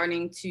 like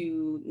starting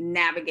to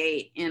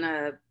navigate in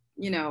a,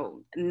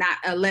 not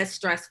a less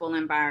stressful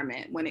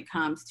environment when it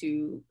comes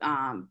to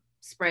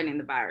spreading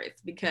the virus,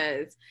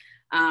 because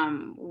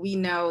we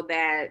know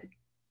that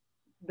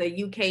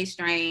the UK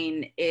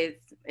strain is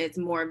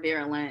more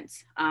virulent,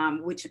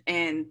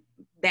 and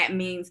that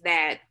means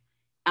that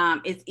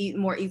it's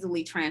more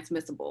easily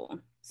transmissible.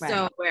 Right.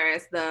 So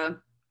whereas the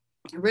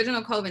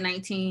original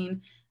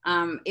COVID-19,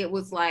 it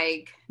was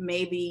like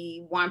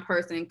maybe one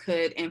person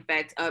could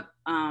infect up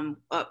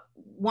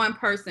one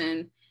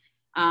person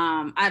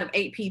out of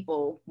 8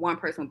 people, one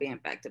person will be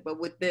infected. But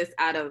with this,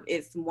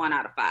 it's 1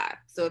 out of 5.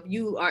 So if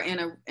you are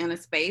in a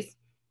space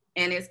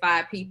and it's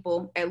 5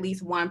 people, at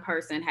least one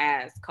person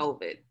has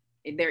COVID.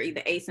 They're either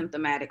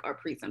asymptomatic or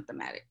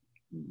pre-symptomatic.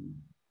 Mm-hmm.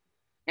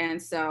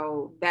 And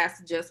so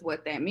that's just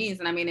what that means.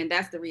 And I mean, and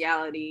that's the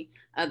reality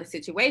of the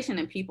situation.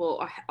 And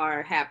people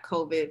have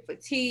COVID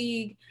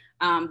fatigue.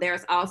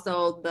 There's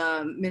also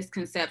the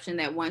misconception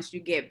that once you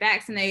get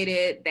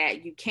vaccinated,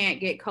 that you can't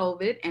get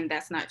COVID, and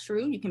that's not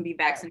true. You can be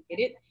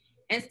vaccinated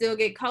and still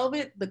get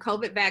COVID. The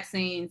COVID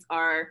vaccines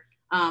are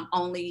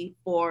only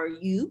for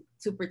you,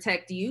 to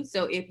protect you.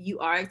 So if you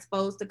are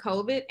exposed to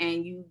COVID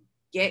and you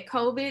get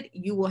COVID,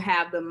 you will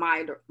have the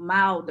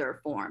milder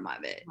form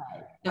of it.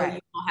 Right. So you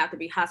don't have to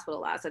be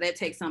hospitalized. So that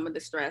takes some of the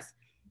stress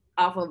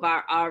off of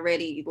our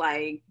already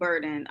like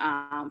burdened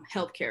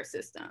healthcare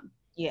system.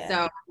 Yeah.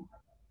 So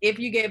if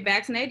you get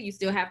vaccinated, you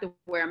still have to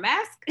wear a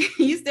mask.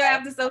 You still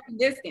have to social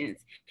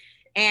distance.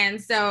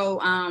 And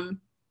so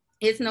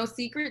it's no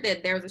secret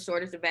that there's a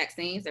shortage of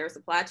vaccines. There are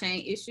supply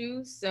chain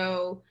issues.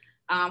 So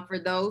for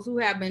those who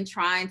have been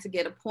trying to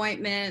get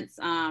appointments,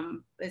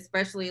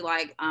 especially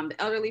like the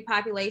elderly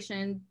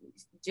population,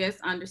 just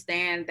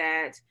understand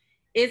that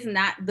it's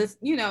not this,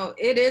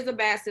 it is a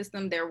bad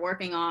system. They're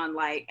working on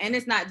and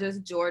it's not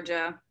just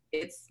Georgia,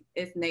 it's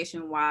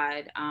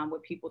nationwide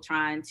with people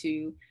trying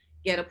to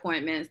get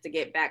appointments to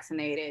get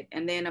vaccinated.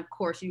 And then of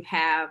course you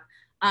have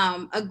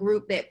a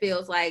group that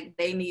feels like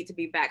they need to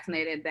be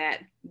vaccinated that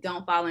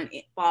don't fall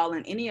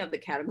in any of the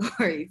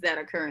categories that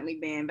are currently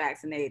being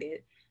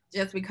vaccinated,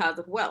 just because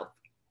of wealth.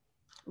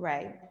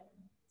 Right.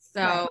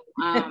 So,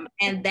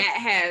 and that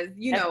has,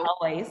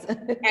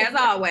 as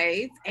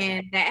always,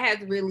 and that has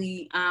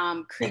really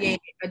created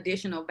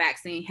additional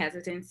vaccine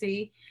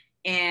hesitancy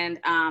in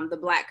the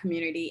Black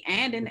community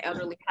and in the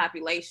elderly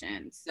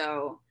population.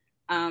 So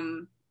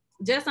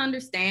just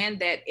understand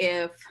that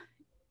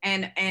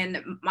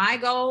and my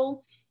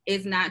goal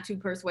is not to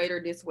persuade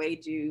or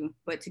dissuade you,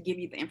 but to give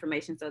you the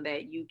information so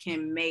that you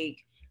can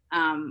make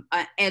an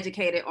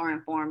educated or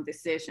informed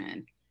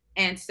decision.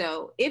 And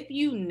so if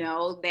you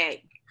know that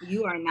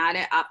you are not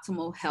at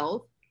optimal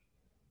health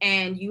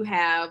and you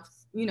have,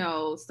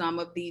 some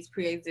of these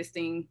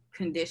pre-existing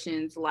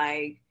conditions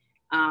like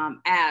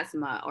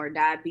asthma or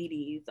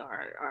diabetes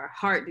or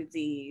heart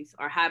disease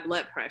or high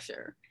blood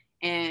pressure,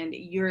 and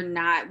you're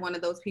not one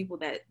of those people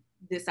that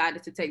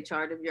decided to take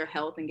charge of your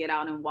health and get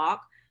out and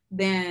walk,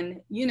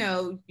 then,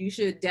 you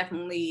should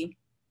definitely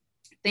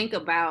think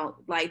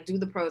about do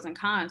the pros and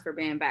cons for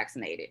being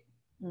vaccinated.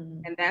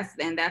 Mm-hmm.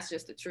 And that's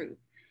just the truth.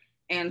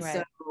 And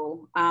right.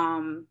 So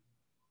I'm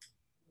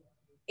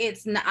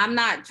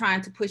not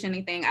trying to push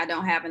anything. I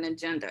don't have an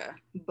agenda,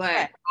 but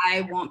right.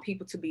 I want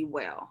people to be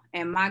well.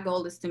 And my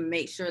goal is to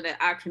make sure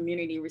that our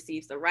community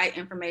receives the right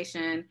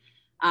information,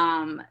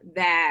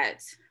 that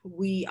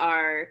we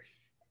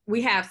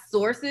have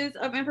sources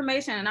of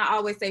information. And I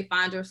always say,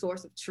 find your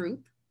source of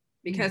truth,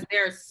 because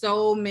there are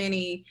so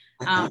many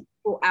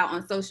people out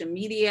on social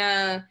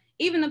media,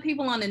 even the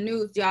people on the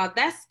news, y'all,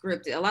 that's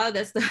scripted. A lot of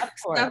that stuff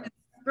is scripted.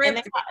 And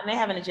they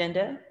have an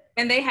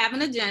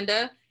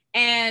agenda.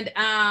 And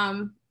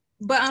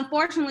but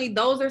unfortunately,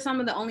 those are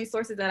some of the only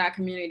sources that our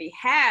community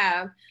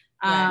have,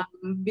 right.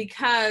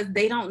 Because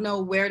they don't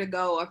know where to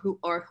go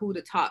or who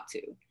to talk to.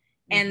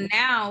 Mm-hmm. And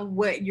now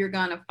what you're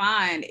gonna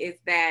find is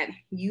that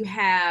you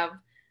have,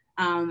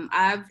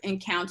 I've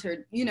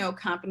encountered,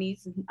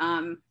 companies,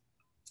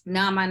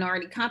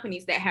 non-minority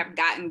companies that have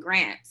gotten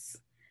grants,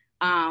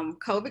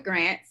 COVID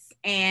grants,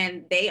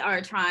 and they are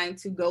trying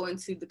to go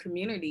into the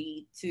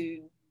community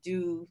to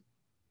do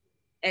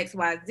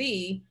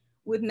XYZ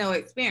with no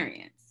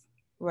experience.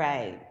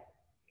 Right.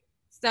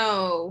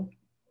 So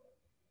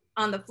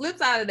on the flip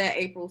side of that,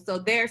 April, so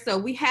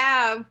we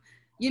have,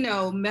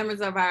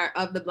 members of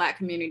the Black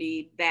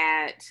community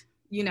that,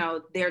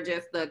 they're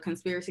just the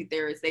conspiracy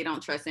theorists. They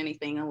don't trust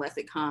anything unless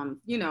it comes,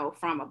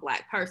 from a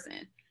Black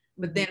person.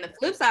 But then the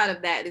flip side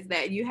of that is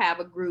that you have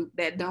a group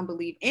that don't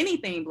believe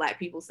anything Black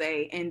people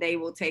say, and they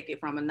will take it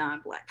from a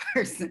non-Black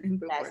person.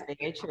 That's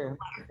very true.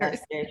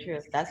 That's very true.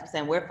 That's what I'm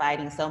saying. We're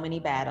fighting so many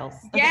battles.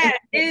 Yeah,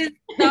 it's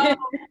so.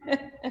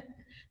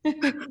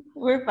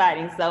 We're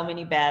fighting so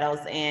many battles,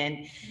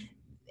 and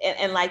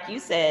like you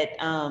said,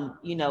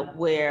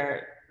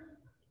 where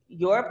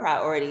your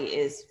priority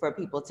is for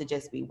people to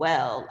just be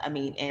well. I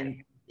mean,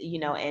 and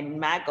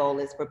my goal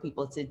is for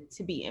people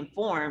to be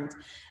informed,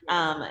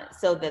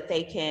 so that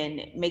they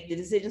can make the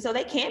decision, so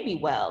they can be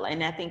well.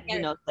 And I think,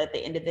 at the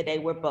end of the day,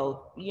 we're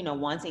both,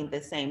 wanting the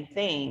same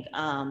thing.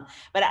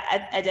 But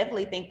I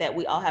definitely think that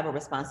we all have a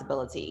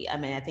responsibility. I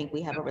mean, I think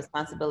we have a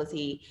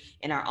responsibility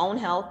in our own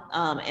health.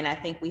 And I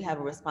think we have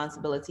a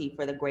responsibility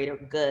for the greater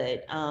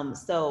good.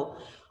 So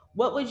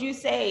what would you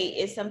say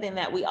is something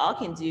that we all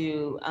can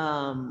do,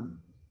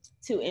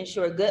 to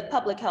ensure good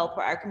public health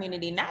for our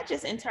community, not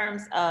just in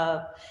terms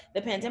of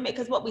the pandemic,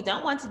 because what we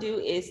don't want to do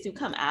is to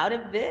come out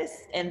of this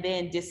and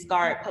then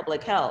discard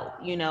public health.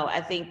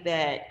 I think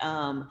that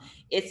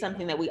it's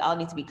something that we all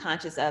need to be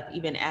conscious of,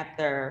 even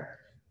after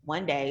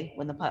one day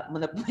when the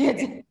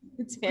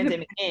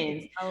pandemic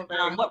ends.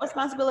 What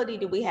responsibility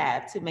do we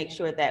have to make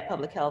sure that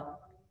public health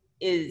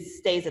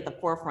stays at the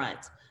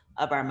forefront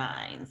of our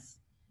minds?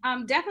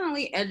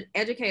 Definitely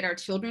educate our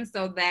children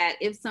so that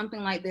if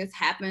something like this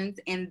happens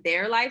in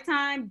their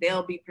lifetime,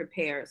 they'll be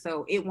prepared.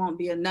 So it won't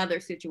be another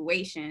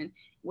situation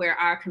where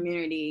our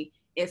community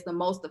is the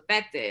most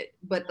affected,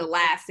 but the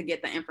last to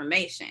get the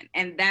information.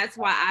 And that's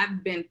why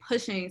I've been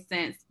pushing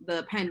since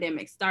the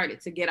pandemic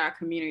started to get our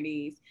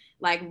communities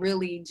like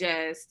really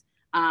just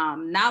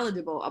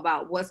knowledgeable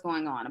about what's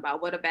going on,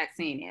 about what a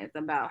vaccine is,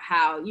 about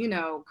how,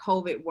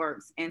 COVID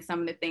works, and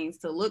some of the things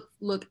to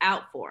look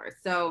out for.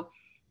 So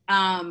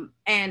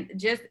and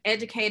just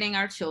educating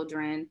our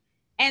children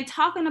and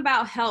talking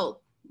about health.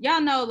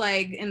 Y'all know,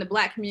 like in the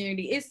Black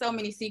community, it's so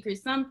many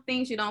secrets. Some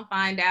things you don't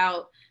find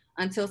out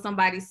until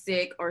somebody's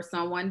sick or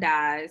someone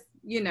dies,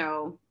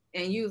 and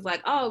you was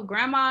like, oh,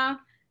 grandma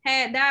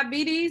had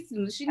diabetes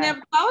and she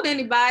never told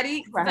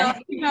anybody.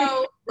 Right.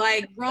 So,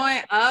 like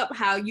growing up,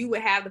 how you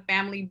would have the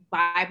family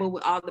Bible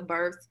with all the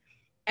births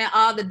and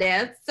all the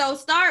deaths. So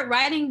start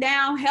writing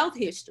down health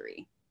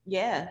history.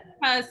 Yeah.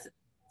 Because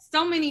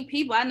so many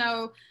people, I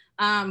know,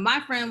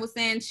 my friend was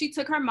saying she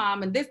took her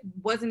mom, and this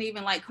wasn't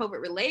even like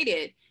COVID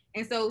related.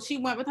 And so she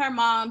went with her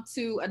mom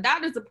to a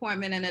doctor's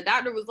appointment, and the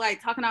doctor was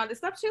like talking all this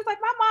stuff. She was like,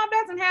 my mom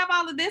doesn't have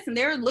all of this. And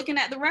they're looking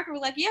at the record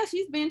like, yeah,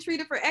 she's been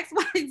treated for X,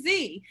 Y,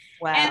 Z.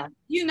 Wow. And,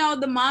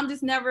 the mom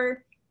just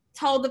never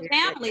told the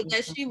family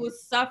that she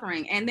was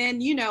suffering. And then,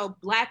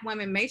 Black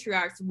women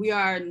matriarchs, we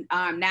are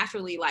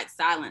naturally like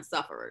silent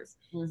sufferers.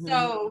 Mm-hmm.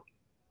 So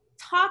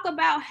talk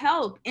about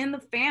health in the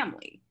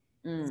family.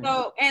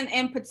 So,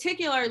 and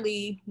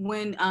particularly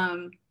when,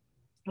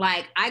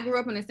 like I grew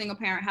up in a single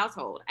parent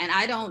household, and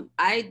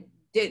I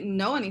didn't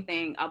know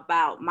anything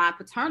about my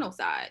paternal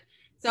side.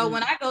 So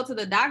when I go to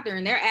the doctor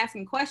and they're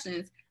asking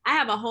questions, I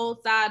have a whole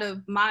side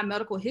of my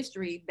medical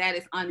history that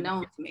is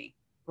unknown to me.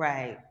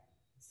 Right.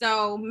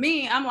 So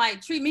I'm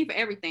like, treat me for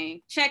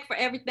everything, check for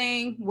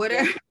everything,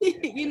 whatever,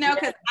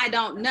 because I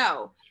don't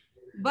know.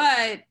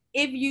 But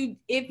if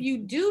you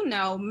do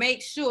know,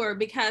 make sure,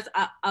 because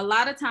a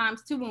lot of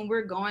times too, when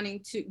we're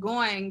going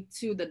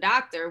to the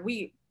doctor,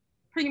 we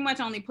pretty much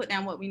only put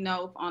down what we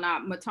know on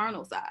our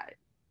maternal side.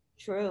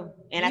 True.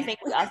 And I think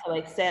we also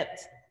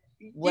accept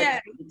what's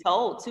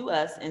told to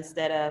us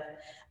instead of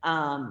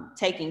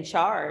taking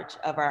charge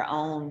of our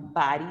own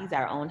bodies,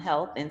 our own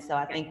health. And so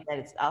I think that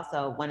it's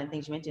also one of the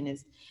things you mentioned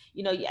is,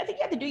 I think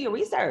you have to do your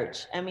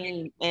research. I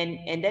mean,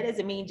 and that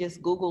doesn't mean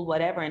just Google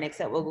whatever and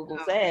accept what Google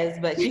says,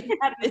 but you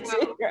have to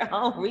do your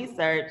own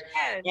research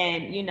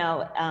and,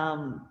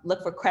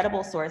 look for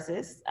credible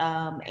sources,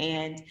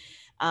 and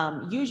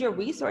use your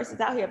resources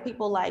out here.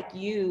 People like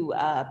you,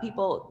 I think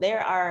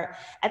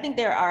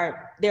there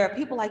are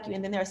people like you,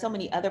 and then there are so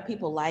many other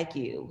people like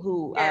you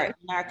who are in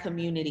our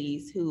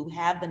communities who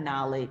have the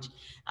knowledge.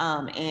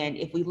 And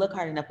if we look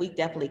hard enough, we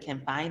definitely can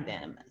find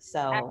them.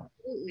 So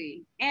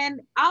absolutely.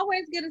 And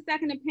always get a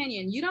second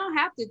opinion. You don't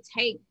have to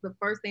take the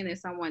first thing that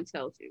someone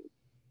tells you.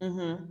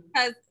 Mm-hmm.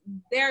 Because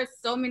there's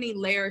so many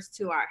layers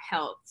to our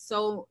health.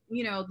 So,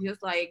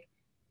 just like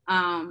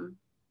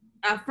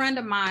a friend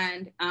of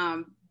mine,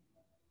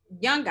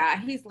 young guy,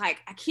 he's like,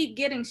 I keep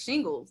getting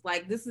shingles.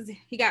 Like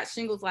he got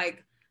shingles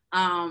like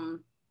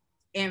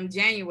in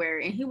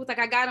January, and he was like,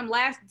 I got him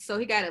so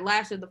he got it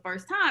last year the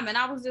first time. And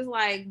I was just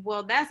like,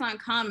 well, that's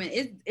uncommon.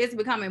 It's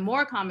becoming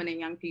more common in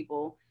young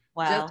people.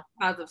 Wow. Just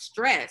because of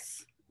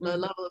stress, the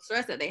level of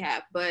stress that they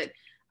have. But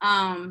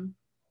I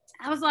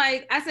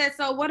said,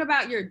 so what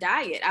about your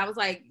diet? I was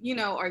like,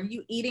 are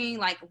you eating,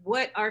 like,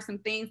 what are some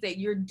things that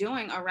you're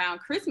doing around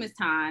Christmas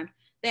time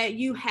that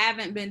you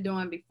haven't been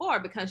doing before,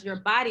 because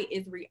your body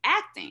is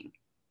reacting.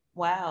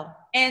 Wow.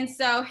 And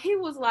so he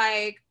was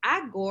like,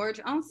 I gorge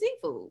on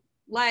seafood.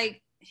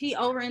 Like he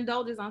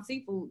overindulges on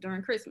seafood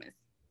during Christmas.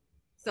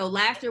 So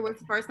last year was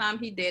the first time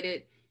he did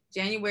it.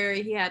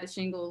 January, he had the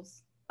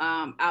shingles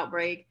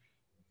outbreak.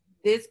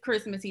 This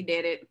Christmas, he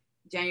did it.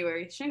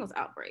 January, shingles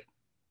outbreak.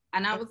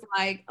 And I was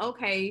like,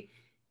 okay,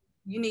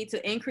 you need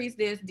to increase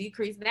this,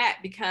 decrease that,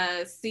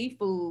 because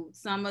seafood,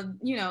 some of,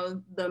 you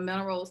know, the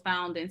minerals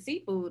found in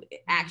seafood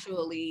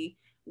actually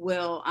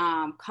will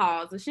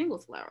cause a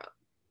shingles flare up.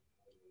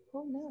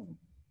 Oh no,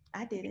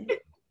 I didn't.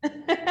 He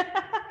didn't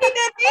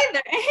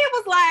either. And he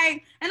was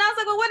like, and I was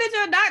like, well, what did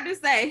your doctor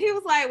say? He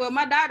was like, well,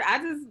 my doctor,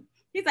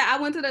 he said, I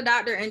went to the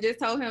doctor and just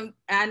told him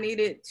I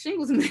needed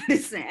shingles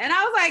medicine. And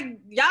I was like,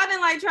 y'all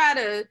didn't like try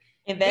to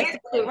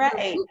investigate,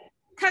 right?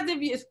 Because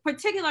if you,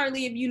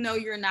 particularly if you know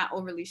you're not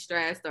overly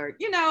stressed or,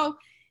 you know,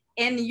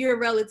 and you're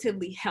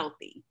relatively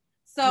healthy.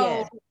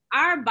 So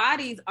our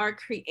bodies are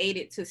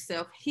created to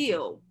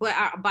self-heal, but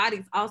our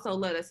bodies also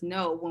let us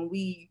know when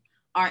we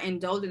are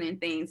indulging in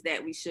things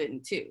that we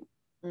shouldn't too.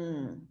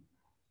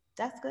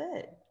 That's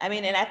good. I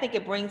mean, and I think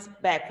it brings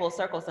back full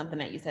circle something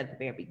that you said at the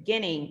very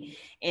beginning,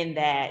 in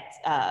that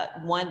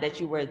one, that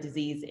you were a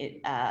disease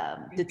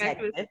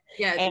detective,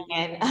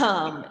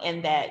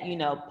 and that, you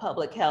know,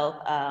 public health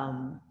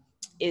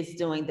is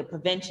doing the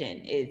prevention,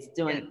 is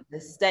doing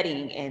the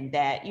studying, and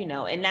that, you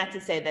know, and not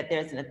to say that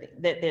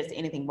there's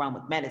anything wrong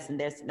with medicine.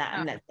 There's not,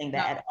 I'm not saying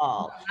that at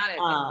all.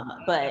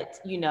 But,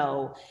 you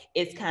know,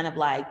 it's kind of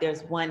like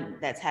there's one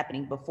that's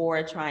happening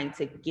before, trying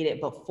to get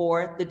it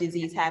before the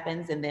disease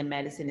happens, and then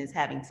medicine is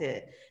having to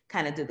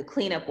kind of do the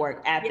cleanup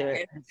work after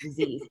the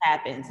disease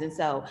happens. And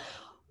so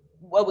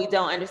what we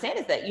don't understand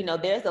is that, you know,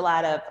 there's a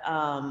lot of,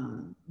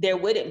 there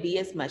wouldn't be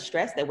as much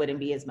stress, there wouldn't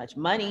be as much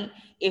money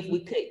if we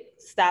could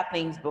stop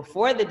things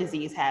before the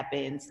disease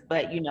happens.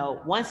 But, you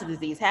know, once the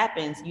disease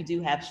happens, you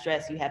do have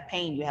stress, you have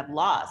pain, you have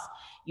loss,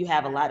 you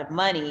have a lot of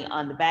money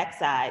on the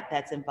backside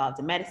that's involved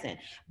in medicine.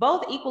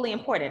 Both equally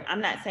important.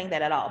 I'm not saying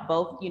that at all.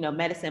 Both, you know,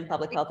 medicine,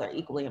 public health are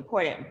equally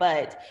important,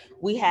 but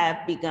we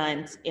have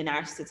begun in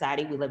our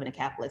society, we live in a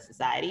capitalist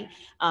society,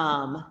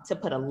 to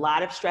put a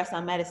lot of stress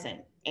on medicine.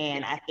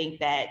 And I think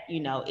that, you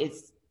know,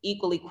 it's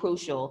equally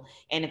crucial.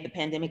 And if the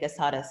pandemic has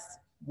taught us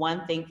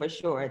one thing for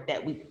sure,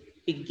 that we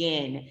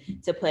begin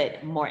to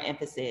put more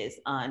emphasis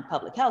on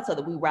public health so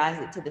that we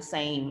rise it to the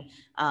same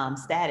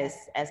status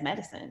as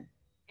medicine.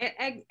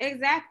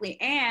 Exactly.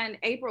 And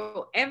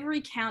April,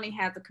 every county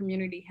has a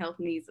community health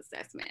needs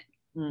assessment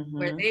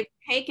where they've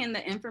taken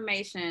the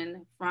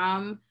information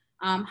from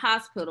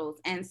hospitals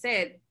and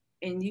said,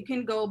 and you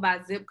can go by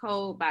zip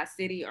code, by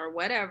city or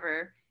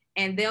whatever,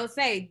 and they'll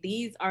say,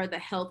 these are the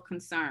health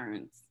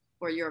concerns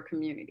for your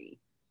community.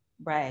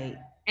 Right.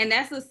 And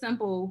that's a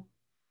simple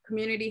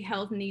community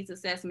health needs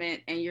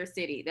assessment in your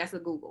city. That's a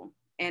Google,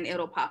 and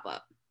it'll pop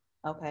up.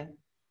 Okay.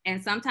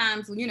 And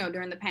sometimes, you know,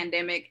 during the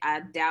pandemic,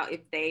 I doubt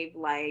if they've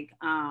like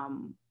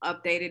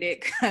updated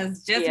it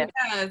because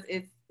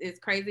it's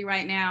crazy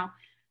right now.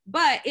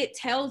 But it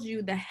tells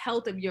you the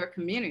health of your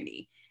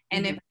community.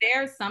 And if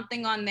there's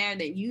something on there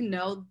that you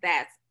know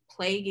that's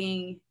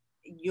plaguing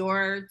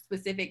your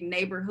specific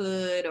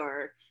neighborhood,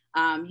 or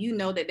you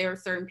know that there are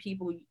certain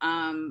people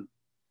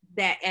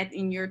that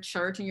in your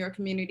church, in your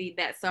community,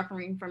 that's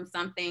suffering from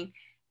something,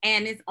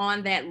 and it's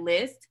on that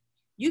list,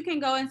 you can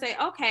go and say,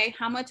 okay,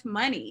 how much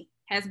money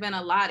has been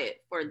allotted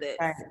for this?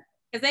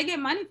 Because they get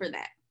money for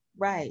that.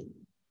 Right.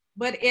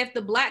 But if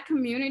the Black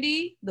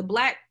community, the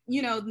Black,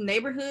 you know,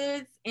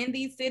 neighborhoods in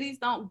these cities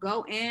don't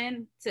go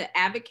in to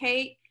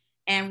advocate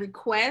and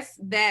request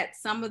that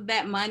some of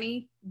that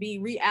money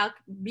be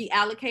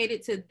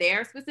allocated to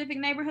their specific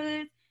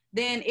neighborhoods,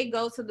 then it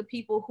goes to the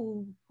people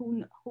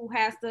who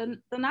has the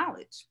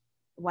knowledge.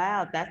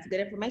 Wow, that's good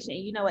information.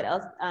 And you know what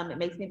else it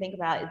makes me think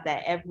about is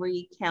that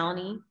every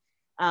county,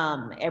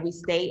 every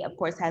state, of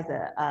course, has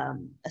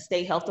a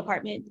state health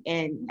department.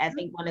 And I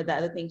think one of the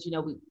other things, you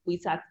know, we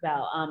talked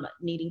about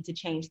needing to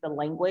change the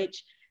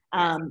language.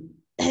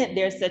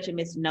 There's such a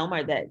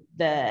misnomer that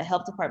the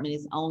health department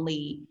is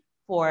only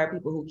for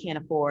people who can't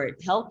afford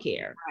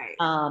healthcare.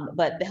 Right.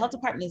 But the health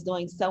department is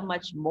doing so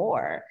much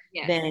more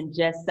than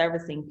just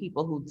servicing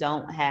people who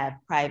don't have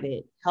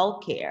private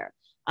healthcare.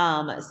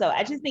 So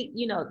I just think,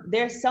 you know,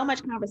 there's so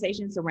much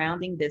conversation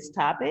surrounding this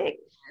topic,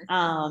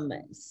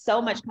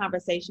 so much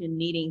conversation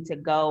needing to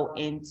go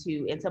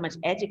into, and so much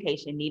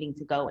education needing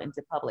to go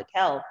into public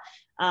health.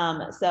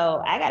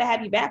 So I got to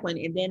have you back one,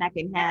 and then I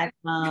can have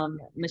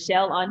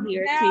Michelle on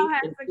here too.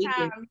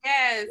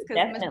 Yes,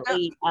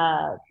 definitely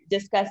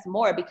discuss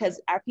more, because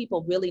our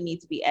people really need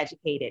to be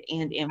educated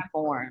and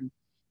informed,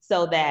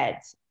 so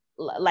that,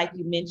 like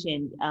you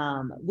mentioned,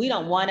 we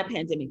don't want a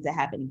pandemic to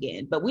happen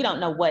again, but we don't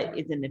know what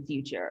is in the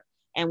future.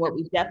 And what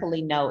we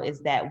definitely know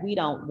is that we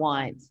don't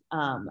want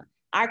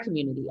our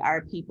community,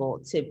 our people,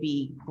 to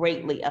be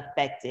greatly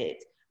affected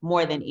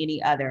more than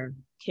any other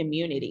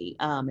community.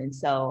 And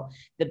so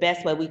the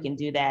best way we can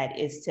do that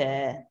is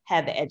to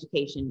have the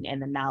education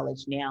and the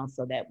knowledge now,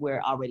 so that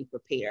we're already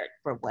prepared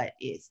for what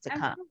is to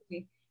come.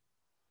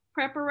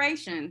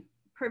 Preparation,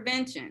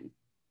 prevention.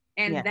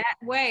 And that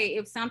way,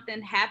 if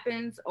something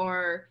happens,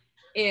 or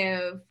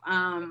if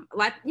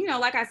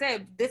like I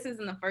said, this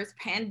isn't the first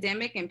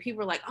pandemic and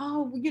people are like,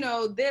 oh,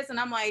 this, and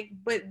I'm like,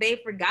 but they've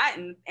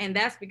forgotten. And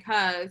that's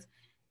because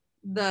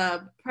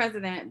the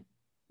president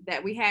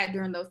that we had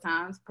during those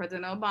times,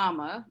 President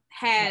Obama,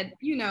 had,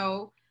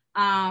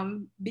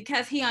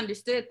 because he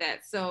understood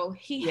that. So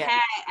he had,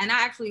 and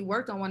I actually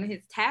worked on one of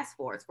his task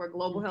force for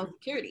global health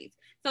securities.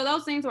 So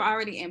those things were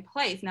already in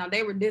place. Now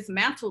they were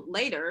dismantled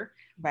later.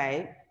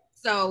 Right.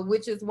 So,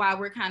 which is why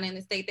we're kind of in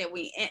the state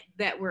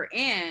that we're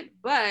in,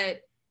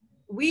 but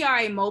we are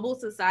a mobile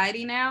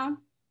society now.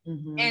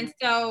 And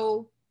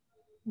so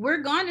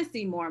we're going to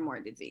see more and more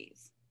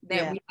disease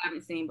that we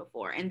haven't seen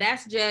before. And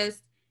that's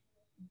just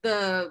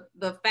the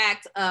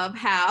fact of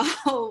how,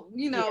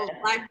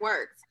 life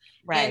works.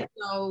 Right. And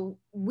so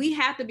we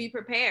have to be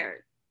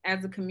prepared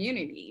as a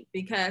community,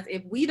 because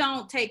if we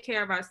don't take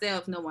care of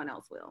ourselves, no one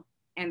else will.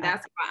 And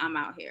that's why I'm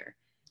out here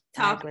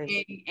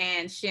talking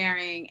and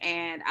sharing.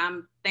 And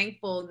I'm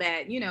thankful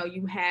that,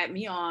 you had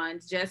me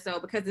on, just so,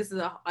 because this is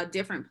a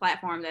different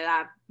platform that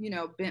I've,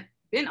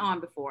 been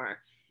on before,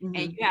 and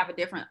you have a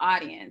different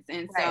audience.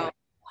 And so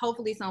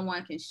hopefully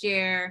someone can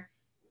share,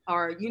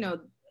 or,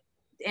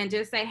 and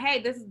just say,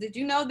 hey, did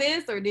you know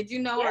this? Or did you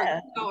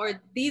know,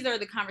 or these are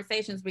the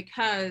conversations,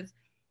 because,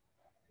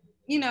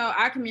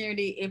 our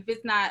community, if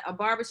it's not a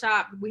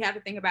barbershop, we have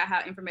to think about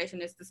how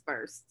information is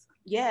dispersed.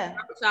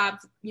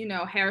 Barbershops,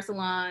 hair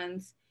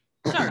salons.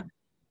 Sure.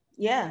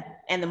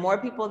 And the more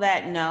people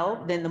that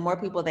know, then the more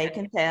people they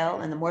can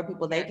tell, and the more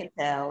people they can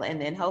tell.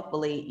 And then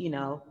hopefully,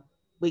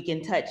 we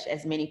can touch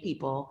as many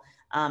people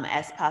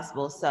as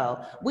possible. So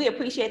we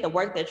appreciate the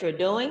work that you're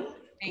doing.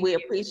 We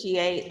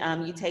appreciate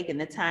you taking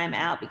the time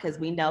out, because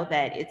we know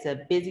that it's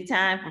a busy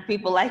time for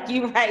people like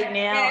you right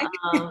now.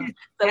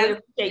 So we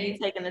appreciate you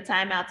taking the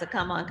time out to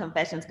come on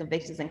Confessions,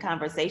 Convictions, and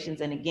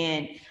Conversations. And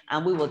again,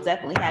 we will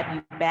definitely have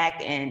you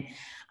back. And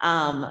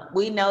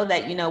we know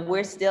that,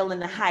 we're still in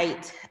the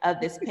height of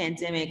this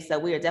pandemic. So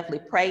we are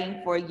definitely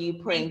praying for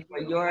you, praying for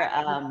your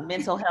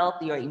mental health,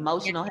 your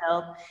emotional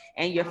health,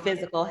 and your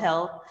physical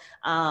health.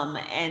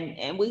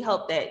 And we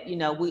hope that,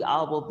 we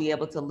all will be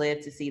able to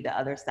live to see the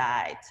other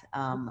side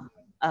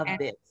of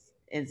this.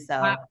 And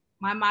so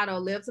my motto,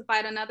 live to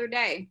fight another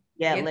day.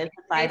 Live to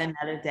fight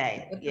another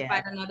day. Live to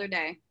fight another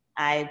day.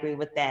 I agree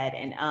with that.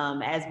 And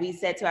as we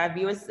said to our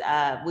viewers,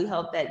 we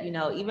hope that,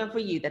 even for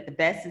you, that the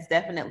best is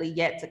definitely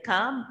yet to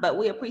come. But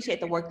we appreciate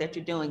the work that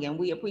you're doing. And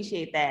we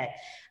appreciate that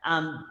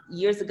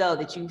years ago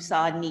that you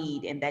saw a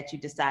need, and that you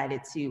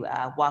decided to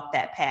walk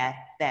that path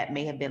that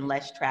may have been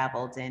less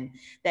traveled. And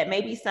that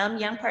maybe some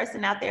young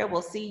person out there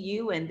will see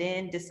you and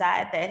then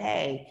decide that,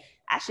 hey,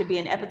 I should be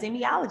an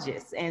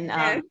epidemiologist. And,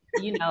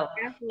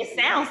 it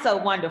sounds so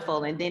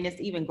wonderful. And then it's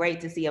even great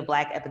to see a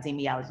Black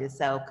epidemiologist.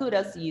 So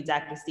kudos to you,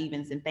 Dr.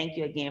 Stevens. And thank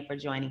you again for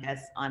joining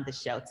us on the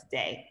show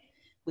today.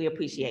 We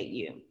appreciate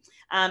you.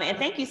 And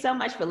thank you so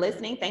much for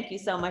listening. Thank you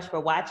so much for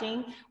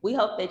watching. We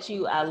hope that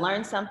you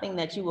learned something,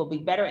 that you will be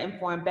better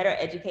informed, better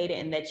educated,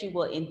 and that you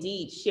will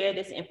indeed share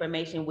this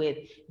information with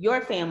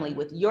your family,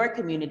 with your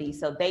community,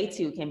 so they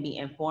too can be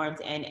informed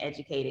and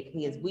educated,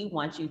 because we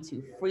want you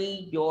to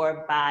free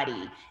your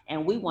body.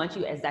 And we want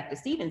you, as Dr.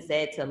 Stevens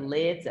said, to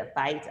live to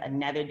fight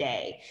another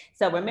day.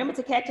 So remember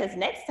to catch us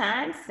next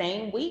time,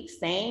 same week,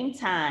 same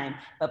time.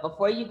 But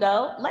before you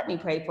go, let me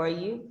pray for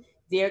you.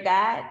 Dear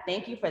God,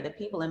 thank you for the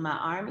people in my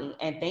army,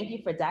 and thank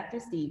you for Dr.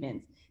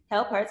 Stevens.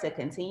 Help her to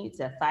continue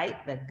to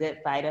fight the good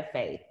fight of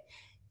faith.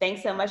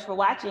 Thanks so much for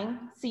watching.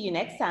 See you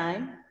next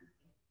time.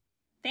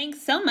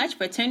 Thanks so much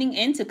for tuning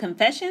in to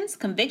Confessions,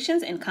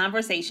 Convictions, and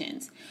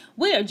Conversations.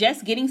 We are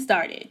just getting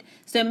started,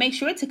 so make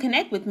sure to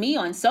connect with me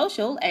on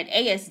social at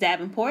AS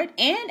Davenport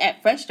and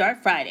at Fresh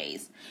Start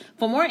Fridays.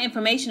 For more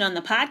information on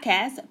the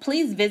podcast,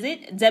 please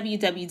visit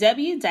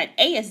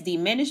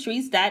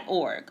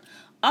www.asdministries.org.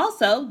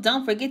 Also,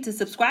 don't forget to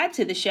subscribe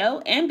to the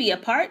show and be a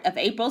part of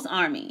April's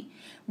Army.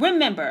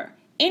 Remember,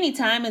 any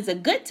time is a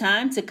good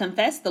time to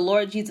confess the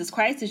Lord Jesus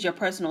Christ as your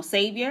personal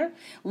Savior,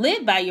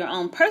 live by your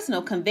own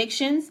personal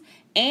convictions,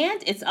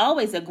 and it's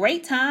always a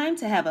great time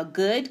to have a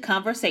good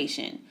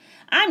conversation.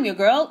 I'm your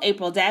girl,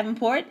 April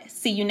Davenport.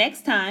 See you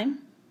next time.